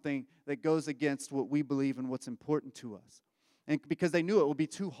eating something that goes against what we believe and what's important to us. And because they knew it would be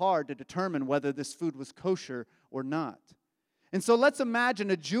too hard to determine whether this food was kosher or not. And so let's imagine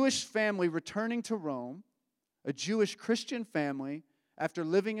a Jewish family returning to Rome, a Jewish Christian family, after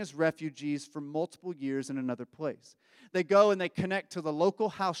living as refugees for multiple years in another place. They go and they connect to the local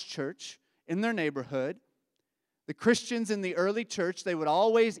house church in their neighborhood. The Christians in the early church, they would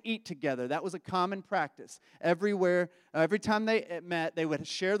always eat together. That was a common practice. Everywhere, every time they met, they would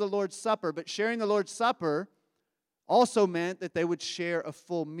share the Lord's Supper. But sharing the Lord's Supper also meant that they would share a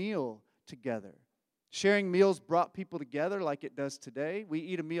full meal together. Sharing meals brought people together like it does today. We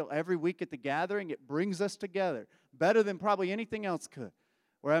eat a meal every week at the gathering. It brings us together better than probably anything else could.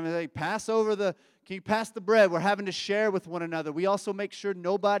 We're having to can you pass the bread? We're having to share with one another. We also make sure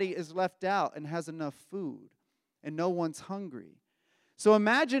nobody is left out and has enough food and no one's hungry. So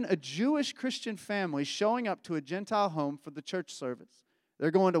imagine a Jewish Christian family showing up to a Gentile home for the church service.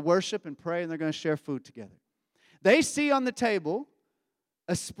 They're going to worship and pray, and they're going to share food together. They see on the table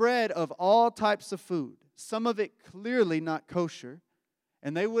a spread of all types of food, some of it clearly not kosher,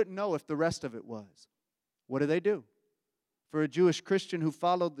 and they wouldn't know if the rest of it was. What do? For a Jewish Christian who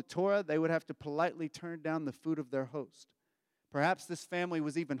followed the Torah, they would have to politely turn down the food of their host. Perhaps this family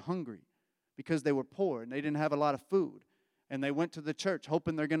was even hungry because they were poor and they didn't have a lot of food. And they went to the church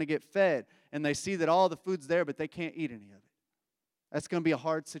hoping they're going to get fed, and they see that all the food's there, but they can't eat any of it. That's going to be a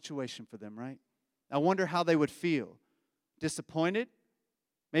hard situation for them, right? I wonder how they would feel. Disappointed?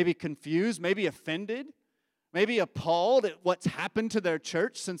 Maybe confused? Maybe offended? Maybe appalled at what's happened to their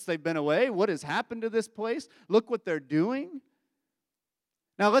church since they've been away? What has happened to this place? Look what they're doing.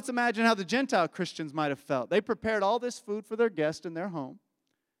 Now let's imagine how the Gentile Christians might have felt. They prepared all this food for their guest in their home,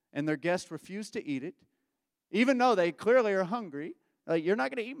 and their guest refused to eat it, even though they clearly are hungry. Like, you're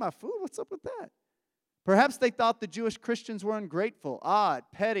not going to eat my food? What's up with that? Perhaps they thought the Jewish Christians were ungrateful, odd,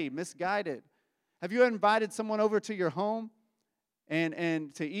 petty, misguided. Have you invited someone over to your home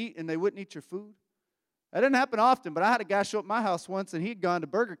and to eat, and they wouldn't eat your food? That didn't happen often, but I had a guy show up at my house once, and he'd gone to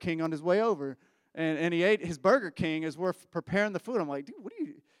Burger King on his way over, and he ate his Burger King as we're preparing the food. I'm like, dude, what are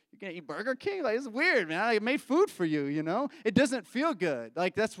you going to eat Burger King? Like, it's weird, man. I made food for you, you know? It doesn't feel good.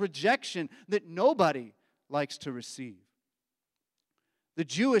 Like, that's rejection that nobody likes to receive. The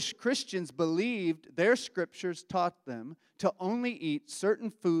Jewish Christians believed their scriptures taught them to only eat certain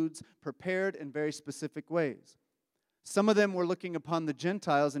foods prepared in very specific ways. Some of them were looking upon the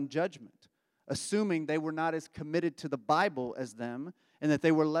Gentiles in judgment, assuming they were not as committed to the Bible as them and that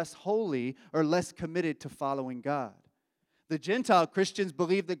they were less holy or less committed to following God. The Gentile Christians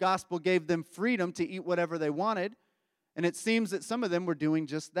believed the gospel gave them freedom to eat whatever they wanted, and it seems that some of them were doing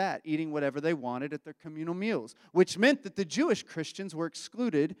just that, eating whatever they wanted at their communal meals, which meant that the Jewish Christians were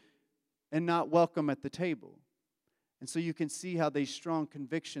excluded and not welcome at the table. And so you can see how these strong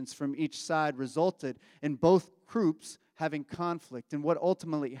convictions from each side resulted in both groups having conflict. And what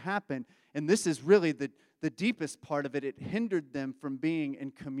ultimately happened, and this is really the deepest part of it, it hindered them from being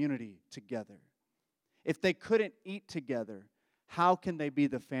in community together. If they couldn't eat together, how can they be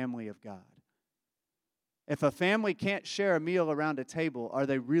the family of God? If a family can't share a meal around a table, are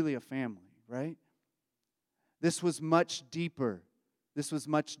they really a family, right? This was much deeper. This was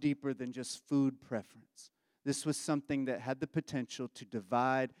much deeper than just food preference. This was something that had the potential to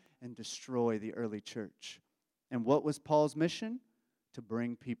divide and destroy the early church. And what was Paul's mission? To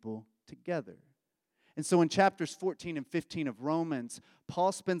bring people together. And so in chapters 14 and 15 of Romans,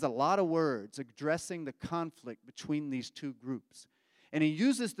 Paul spends a lot of words addressing the conflict between these two groups. And he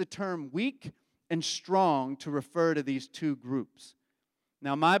uses the term weak and strong to refer to these two groups.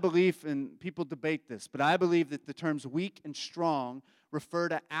 Now, my belief, and people debate this, but I believe that the terms weak and strong refer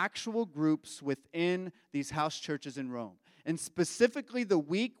to actual groups within these house churches in Rome. And specifically, the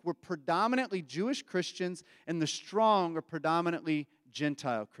weak were predominantly Jewish Christians, and the strong are predominantly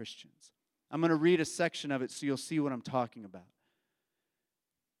Gentile Christians. I'm going to read a section of it so you'll see what I'm talking about.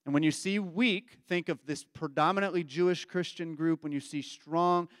 And when you see weak, think of this predominantly Jewish Christian group. When you see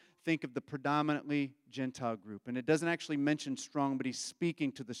strong, think of the predominantly Gentile group. And it doesn't actually mention strong, but he's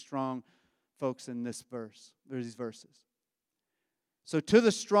speaking to the strong folks in this verse. There's these verses. So to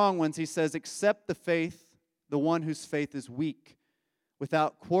the strong ones, he says, accept the faith, the one whose faith is weak,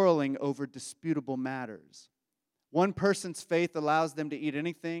 without quarreling over disputable matters. One person's faith allows them to eat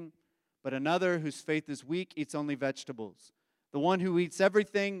anything, but another whose faith is weak eats only vegetables. The one who eats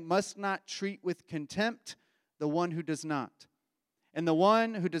everything must not treat with contempt the one who does not. And the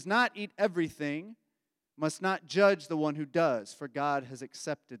one who does not eat everything must not judge the one who does, for God has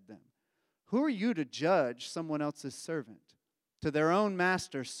accepted them. Who are you to judge someone else's servant? To their own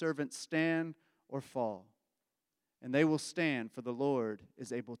master servants stand or fall. And they will stand, for the Lord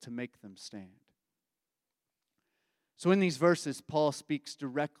is able to make them stand. So in these verses, Paul speaks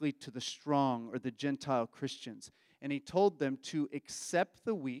directly to the strong or the Gentile Christians. And he told them to accept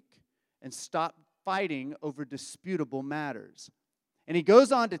the weak and stop fighting over disputable matters. And he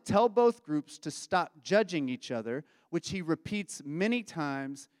goes on to tell both groups to stop judging each other, which he repeats many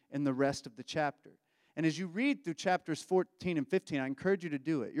times in the rest of the chapter. And as you read through chapters 14 and 15, I encourage you to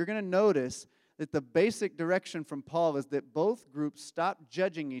do it. You're going to notice that the basic direction from Paul is that both groups stop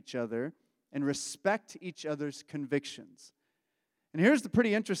judging each other and respect each other's convictions. And here's the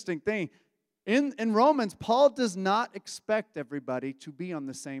pretty interesting thing. In Romans, Paul does not expect everybody to be on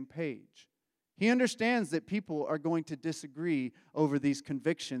the same page. He understands that people are going to disagree over these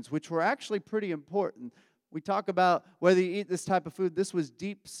convictions, which were actually pretty important. We talk about whether you eat this type of food. This was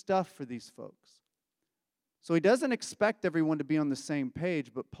deep stuff for these folks. So he doesn't expect everyone to be on the same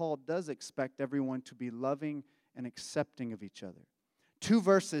page, but Paul does expect everyone to be loving and accepting of each other. 2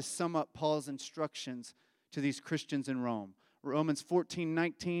 verses sum up Paul's instructions to these Christians in Rome. Romans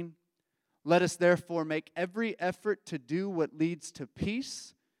 14:19, let us therefore make every effort to do what leads to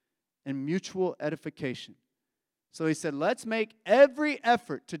peace and mutual edification. So he said, let's make every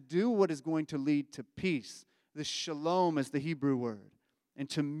effort to do what is going to lead to peace. The shalom is the Hebrew word. And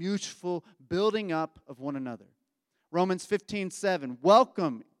to mutual building up of one another. Romans 15:7,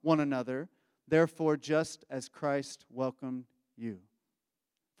 welcome one another, therefore just as Christ welcomed you,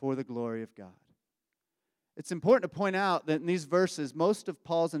 for the glory of God. It's important to point out that in these verses, most of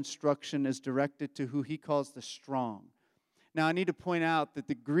Paul's instruction is directed to who he calls the strong. Now, I need to point out that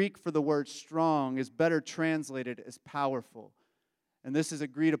the Greek for the word strong is better translated as powerful. And this is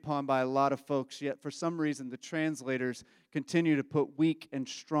agreed upon by a lot of folks, yet for some reason the translators continue to put weak and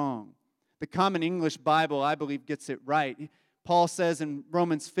strong. The Common English Bible, I believe, gets it right. Paul says in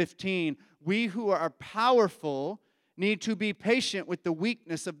Romans 15, we who are powerful need to be patient with the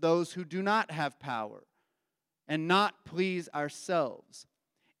weakness of those who do not have power and not please ourselves.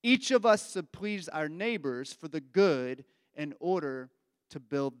 Each of us should please our neighbors for the good in order to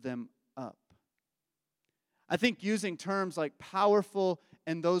build them up. I think using terms like powerful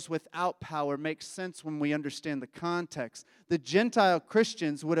and those without power makes sense when we understand the context. The Gentile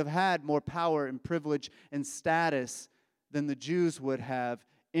Christians would have had more power and privilege and status than the Jews would have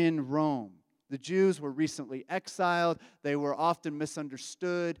in Rome. The Jews were recently exiled. They were often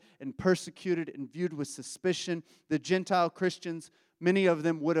misunderstood and persecuted and viewed with suspicion. The Gentile Christians, many of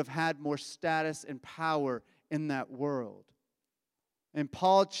them would have had more status and power in that world. And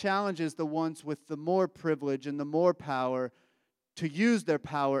Paul challenges the ones with the more privilege and the more power to use their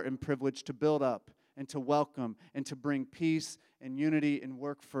power and privilege to build up and to welcome and to bring peace and unity and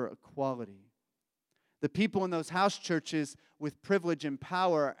work for equality. The people in those house churches with privilege and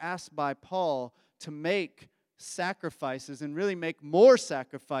power are asked by Paul to make sacrifices and really make more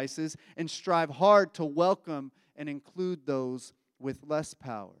sacrifices and strive hard to welcome and include those with less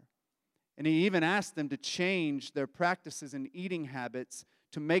power. And he even asked them to change their practices and eating habits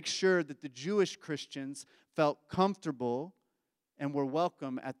to make sure that the Jewish Christians felt comfortable and were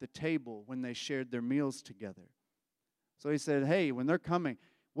welcome at the table when they shared their meals together. So he said, hey, when they're coming,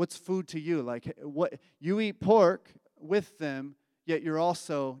 what's food to you? Like, what you eat pork with them, yet you're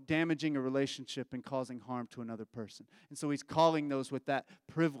also damaging a relationship and causing harm to another person. And so he's calling those with that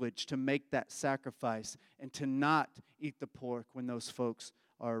privilege to make that sacrifice and to not eat the pork when those folks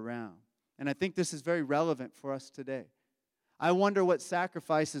are around. And I think this is very relevant for us today. I wonder what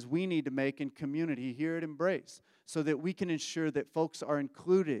sacrifices we need to make in community here at Embrace so that we can ensure that folks are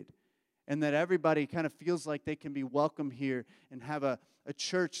included and that everybody kind of feels like they can be welcome here and have a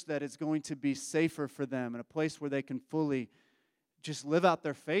church that is going to be safer for them and a place where they can fully just live out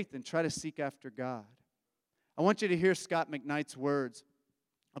their faith and try to seek after God. I want you to hear Scott McKnight's words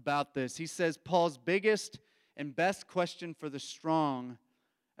about this. He says, Paul's biggest and best question for the strong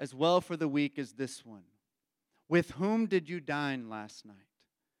as well for the weak is this one. With whom did you dine last night?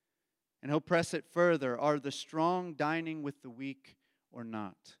 And he'll press it further. Are the strong dining with the weak or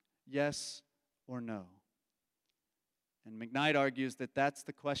not? Yes or no? And McKnight argues that that's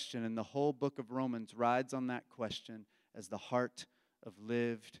the question, and the whole book of Romans rides on that question as the heart of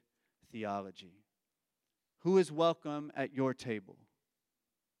lived theology. Who is welcome at your table?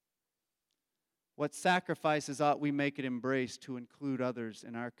 What sacrifices ought we make at Embrace to include others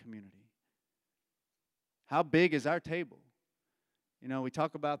in our community? How big is our table? You know, we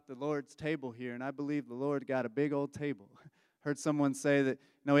talk about the Lord's table here, and I believe the Lord got a big old table. Heard someone say that,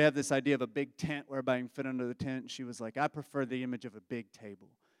 we have this idea of a big tent where everybody can fit under the tent. And she was like, I prefer the image of a big table,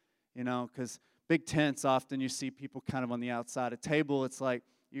 because big tents, often you see people kind of on the outside. A table, it's like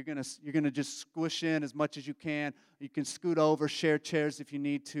you're gonna just squish in as much as you can. You can scoot over, share chairs if you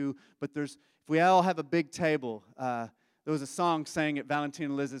need to. But if we all have a big table, there was a song sang at Valentina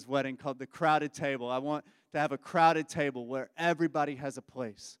and Liz's wedding called The Crowded Table. I want to have a crowded table where everybody has a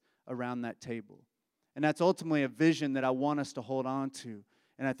place around that table. And that's ultimately a vision that I want us to hold on to.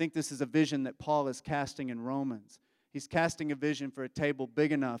 And I think this is a vision that Paul is casting in Romans. He's casting a vision for a table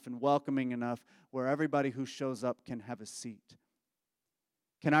big enough and welcoming enough where everybody who shows up can have a seat.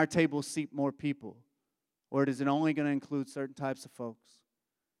 Can our table seat more people? Or is it only going to include certain types of folks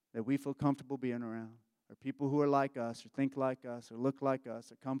that we feel comfortable being around? Or people who are like us, or think like us, or look like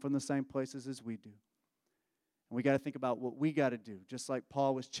us, or come from the same places as we do? And we got to think about what we got to do, just like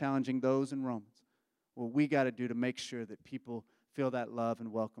Paul was challenging those in Romans. What we got to do to make sure that people feel that love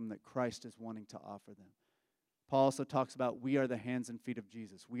and welcome that Christ is wanting to offer them. Paul also talks about we are the hands and feet of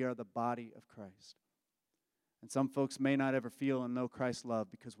Jesus. We are the body of Christ. And some folks may not ever feel and know Christ's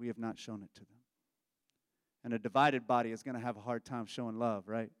love because we have not shown it to them. And a divided body is going to have a hard time showing love,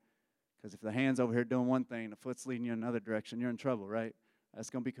 right? Because if the hand's over here doing one thing, the foot's leading you in another direction, you're in trouble, right? That's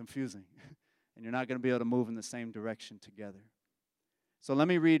going to be confusing. And you're not going to be able to move in the same direction together. So let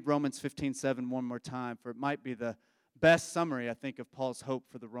me read Romans 15:7 one more time, for it might be the best summary, I think, of Paul's hope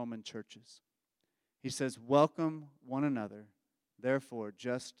for the Roman churches. He says, welcome one another, therefore,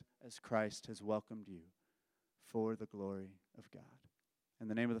 just as Christ has welcomed you, for the glory of God. In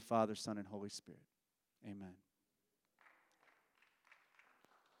the name of the Father, Son, and Holy Spirit. Amen.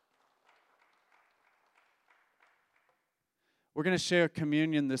 We're going to share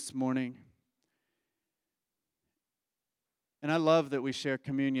communion this morning. And I love that we share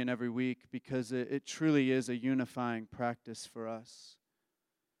communion every week because it truly is a unifying practice for us.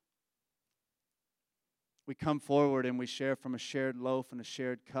 We come forward and we share from a shared loaf and a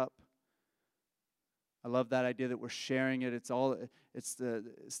shared cup. I love that idea that we're sharing it. It's the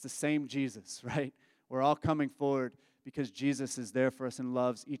same Jesus, right? We're all coming forward because Jesus is there for us and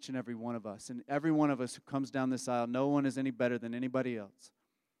loves each and every one of us. And every one of us who comes down this aisle, no one is any better than anybody else.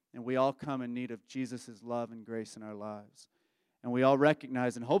 And we all come in need of Jesus' love and grace in our lives. And we all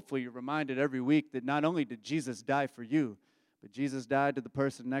recognize, and hopefully you're reminded every week, that not only did Jesus die for you, but Jesus died to the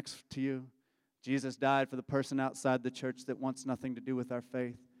person next to you. Jesus died for the person outside the church that wants nothing to do with our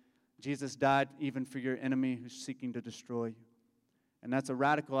faith. Jesus died even for your enemy who's seeking to destroy you. And that's a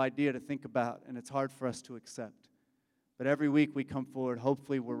radical idea to think about, and it's hard for us to accept. But every week we come forward,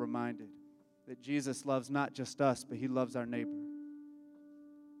 hopefully we're reminded that Jesus loves not just us, but he loves our neighbor.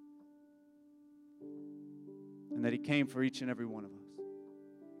 And that he came for each and every one of us.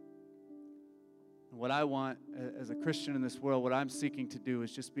 And what I want as a Christian in this world, what I'm seeking to do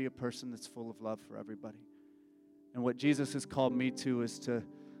is just be a person that's full of love for everybody. And what Jesus has called me to is to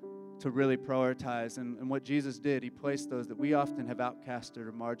really prioritize. And what Jesus did, he placed those that we often have outcasted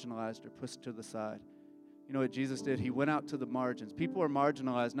or marginalized or pushed to the side. You know what Jesus did? He went out to the margins. People are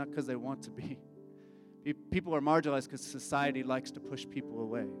marginalized not because they want to be. People are marginalized because society likes to push people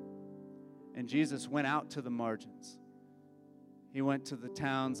away. And Jesus went out to the margins. He went to the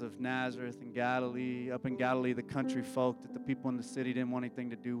towns of Nazareth and Galilee, up in Galilee, the country folk that the people in the city didn't want anything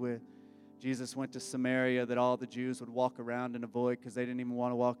to do with. Jesus went to Samaria that all the Jews would walk around and avoid because they didn't even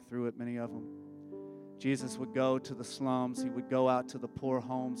want to walk through it, many of them. Jesus would go to the slums. He would go out to the poor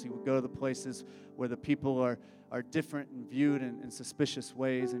homes. He would go to the places where the people are different and viewed in suspicious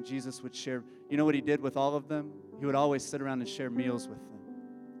ways. And Jesus would share, you know what he did with all of them? He would always sit around and share meals with them.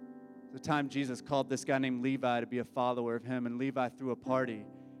 The time Jesus called this guy named Levi to be a follower of him, and Levi threw a party.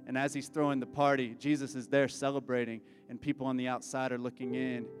 And as he's throwing the party, Jesus is there celebrating, and people on the outside are looking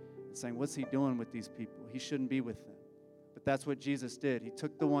in and saying, what's he doing with these people? He shouldn't be with them. But that's what Jesus did. He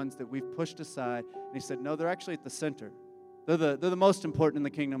took the ones that we've pushed aside, and he said, no, they're actually at the center. They're the most important in the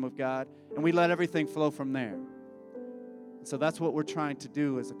kingdom of God, and we let everything flow from there. And so that's what we're trying to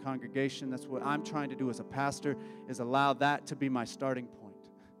do as a congregation. That's what I'm trying to do as a pastor, is allow that to be my starting point.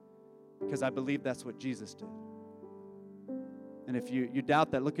 Because I believe that's what Jesus did. And if you doubt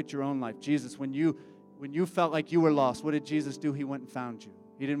that, look at your own life. Jesus, when you felt like you were lost, what did Jesus do? He went and found you.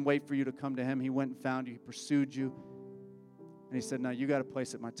 He didn't wait for you to come to him. He went and found you. He pursued you. And he said, now you got a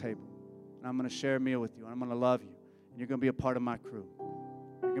place at my table. And I'm going to share a meal with you. And I'm going to love you. And you're going to be a part of my crew.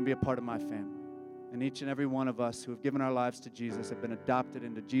 You're going to be a part of my family. And each and every one of us who have given our lives to Jesus have been adopted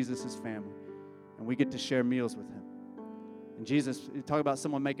into Jesus' family. And we get to share meals with him. And Jesus, you talk about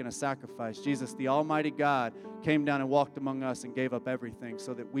someone making a sacrifice. Jesus, the Almighty God, came down and walked among us and gave up everything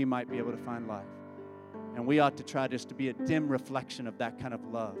so that we might be able to find life. And we ought to try just to be a dim reflection of that kind of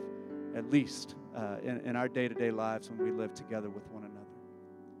love, at least in our day-to-day lives when we live together with one another.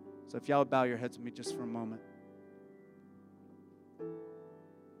 So if y'all would bow your heads with me just for a moment.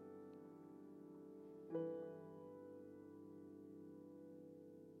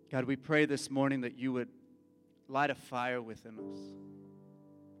 God, we pray this morning that you would light a fire within us.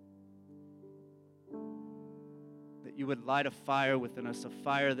 That you would light a fire within us, a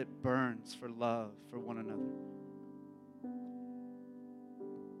fire that burns for love for one another.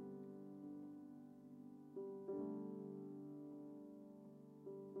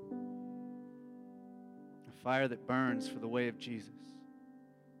 A fire that burns for the way of Jesus.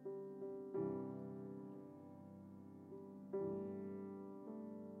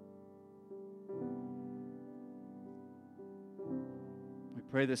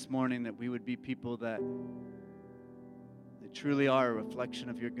 We pray this morning that we would be people that truly are a reflection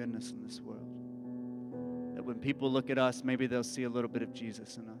of your goodness in this world. That when people look at us, maybe they'll see a little bit of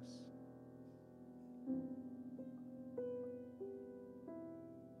Jesus in us.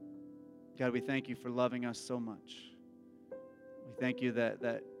 God, we thank you for loving us so much. We thank you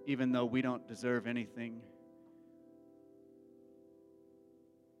that even though we don't deserve anything,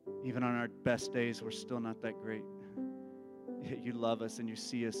 even on our best days, we're still not that great. Yet you love us and you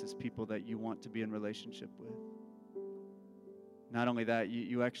see us as people that you want to be in relationship with. Not only that,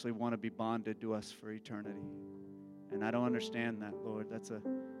 you actually want to be bonded to us for eternity. And I don't understand that, Lord. That's a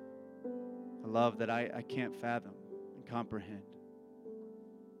love that I can't fathom and comprehend.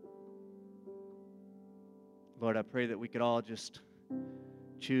 Lord, I pray that we could all just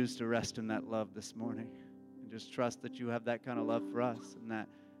choose to rest in that love this morning and just trust that you have that kind of love for us, and that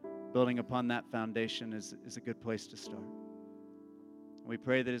building upon that foundation is a good place to start. And we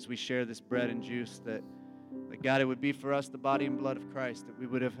pray that as we share this bread and juice, that God, it would be for us the body and blood of Christ, that we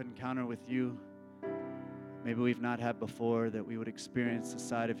would have an encounter with you maybe we've not had before, that we would experience the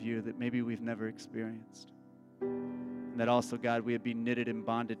side of you that maybe we've never experienced. And that also, God, we would be knitted and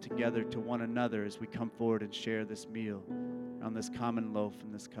bonded together to one another as we come forward and share this meal on this common loaf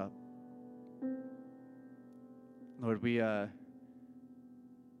and this cup. Lord, we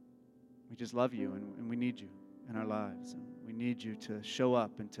just love you, and we need you in our lives. And we need you to show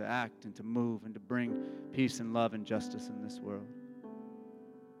up and to act and to move and to bring peace and love and justice in this world.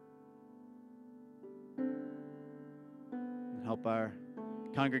 And help our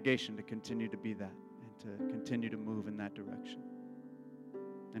congregation to continue to be that and to continue to move in that direction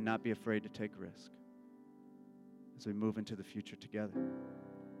and not be afraid to take risk as we move into the future together.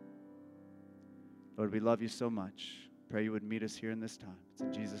 Lord, we love you so much. Pray you would meet us here in this time. It's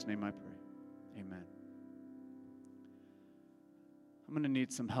in Jesus' name I pray. Amen. I'm going to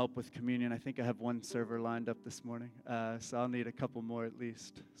need some help with communion. I think I have one server lined up this morning, so I'll need a couple more at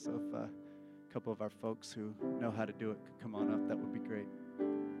least. So if a couple of our folks who know how to do it could come on up, that would be great.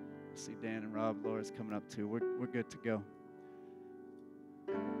 I see Dan and Rob, Laura's coming up too. We're good to go.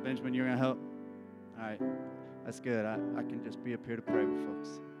 Benjamin, you're going to help? All right, that's good. I can just be up here to pray with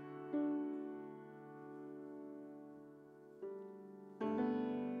folks.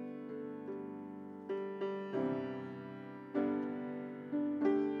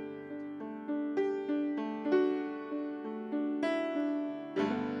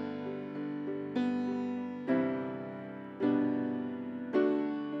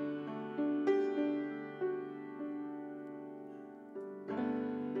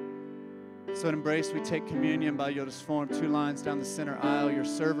 So at Embrace, we take communion by you'll just form two lines down the center aisle. Your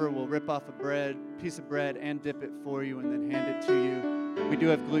server will rip off a piece of bread and dip it for you and then hand it to you. We do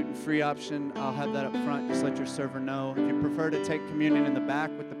have gluten-free option. I'll have that up front. Just let your server know. If you prefer to take communion in the back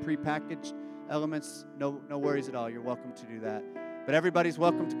with the prepackaged elements, no worries at all. You're welcome to do that. But everybody's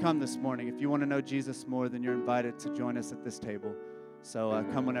welcome to come this morning. If you want to know Jesus more, then you're invited to join us at this table. So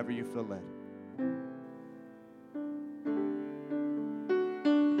come whenever you feel led.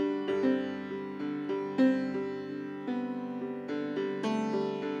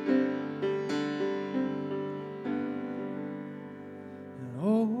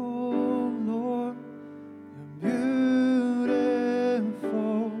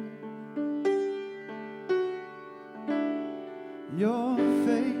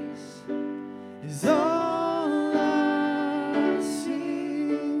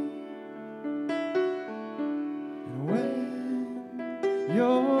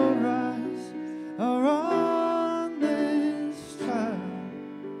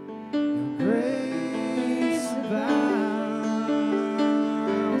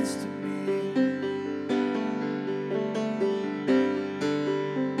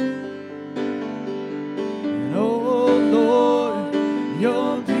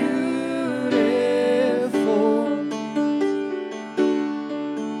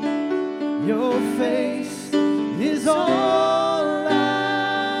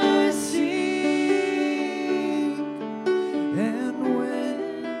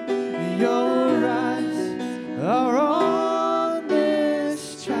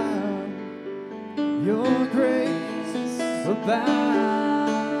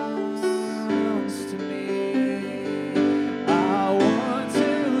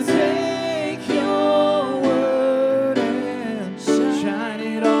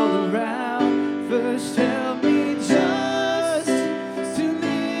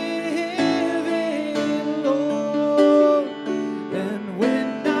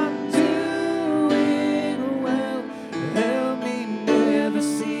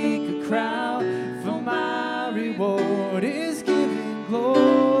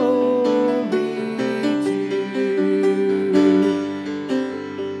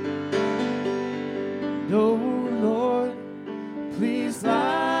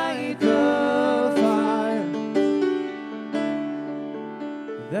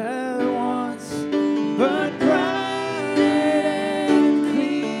 that once burned bright and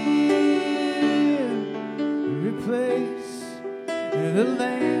clear. Replace the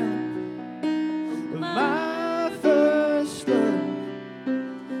lamp of my first love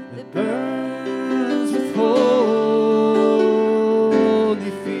that burns with holy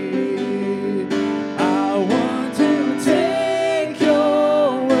fear. I want to take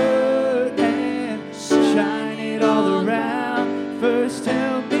your word and shine it all around. First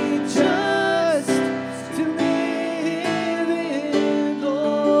help me just to live in,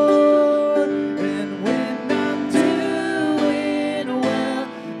 Lord. And when I'm doing well,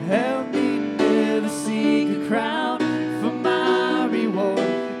 help me never seek a crown, for my reward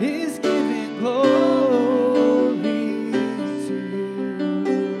is giving glory to you.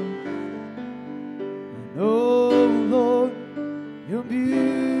 And oh Lord, you're beautiful.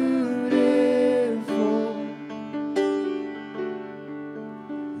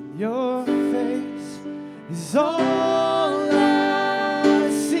 Your face is all I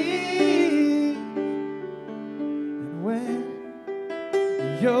see. And when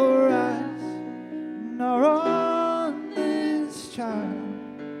your eyes are on this child,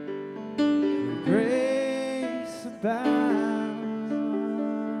 your grace abounds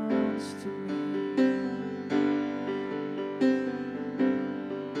to me.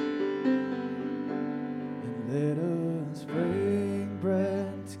 And let us break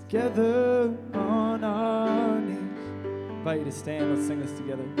bread together on our knees. Invite you to stand. Let's sing this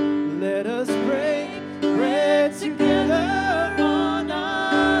together. Let us break bread together on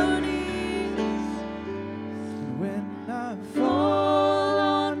our knees. And when I fall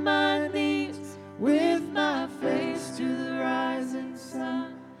on my knees with my face to the rising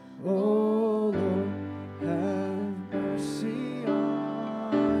sun, oh Lord, have mercy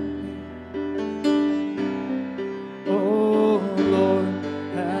on me. Oh Lord,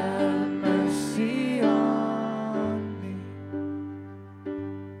 have mercy on me.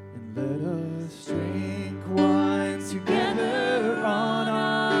 And let us drink wine together on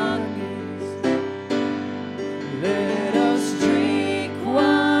our knees. Let us drink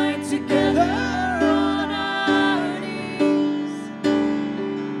wine together on our knees.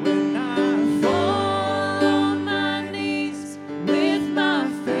 When I fall on my knees with my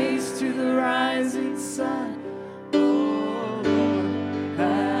face to the rising sun, oh Lord,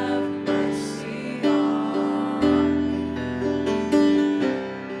 have mercy on me.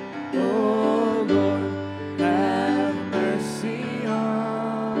 Oh Lord, have mercy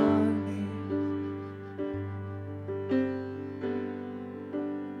on me.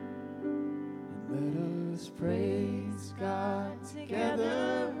 And let us praise God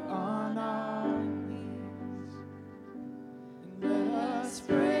together on our knees. And let us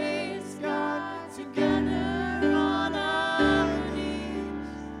praise God together on our knees.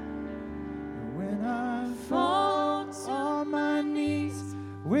 And when I fall on my knees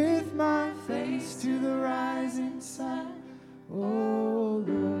with my face to the rising sun, oh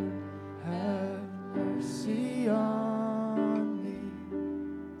Lord, have mercy on me.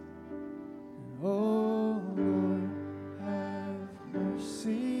 Oh Lord, have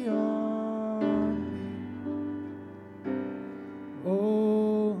mercy on me.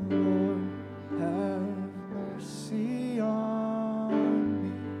 Oh Lord, have mercy on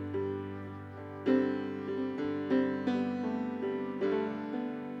me.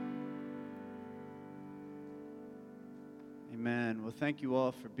 Amen. Well, thank you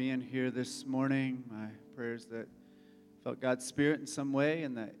all for being here this morning. My prayers that felt God's Spirit in some way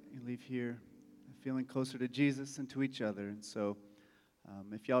and that you leave here feeling closer to Jesus and to each other. And so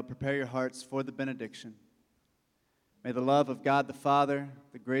if y'all prepare your hearts for the benediction, may the love of God the Father,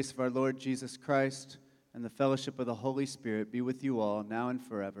 the grace of our Lord Jesus Christ, and the fellowship of the Holy Spirit be with you all now and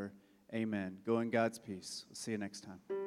forever. Amen. Go in God's peace. We'll see you next time.